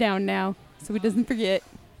writing it down now, so he doesn't forget.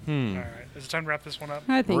 All right. Is it time to wrap this one up?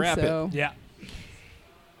 I think Wrap it. so. Yeah,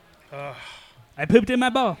 Ugh. I pooped in my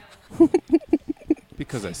ball.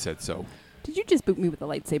 Because I said so. Did you just boot me with a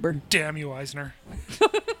lightsaber? Damn you, Eisner.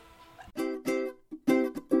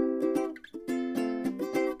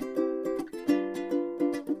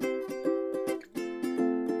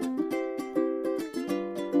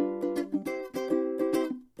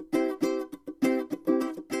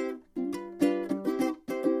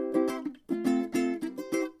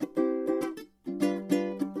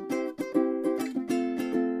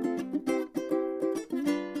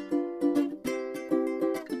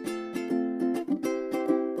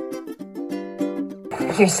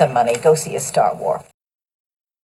 Here's some money. Go see a Star Wars.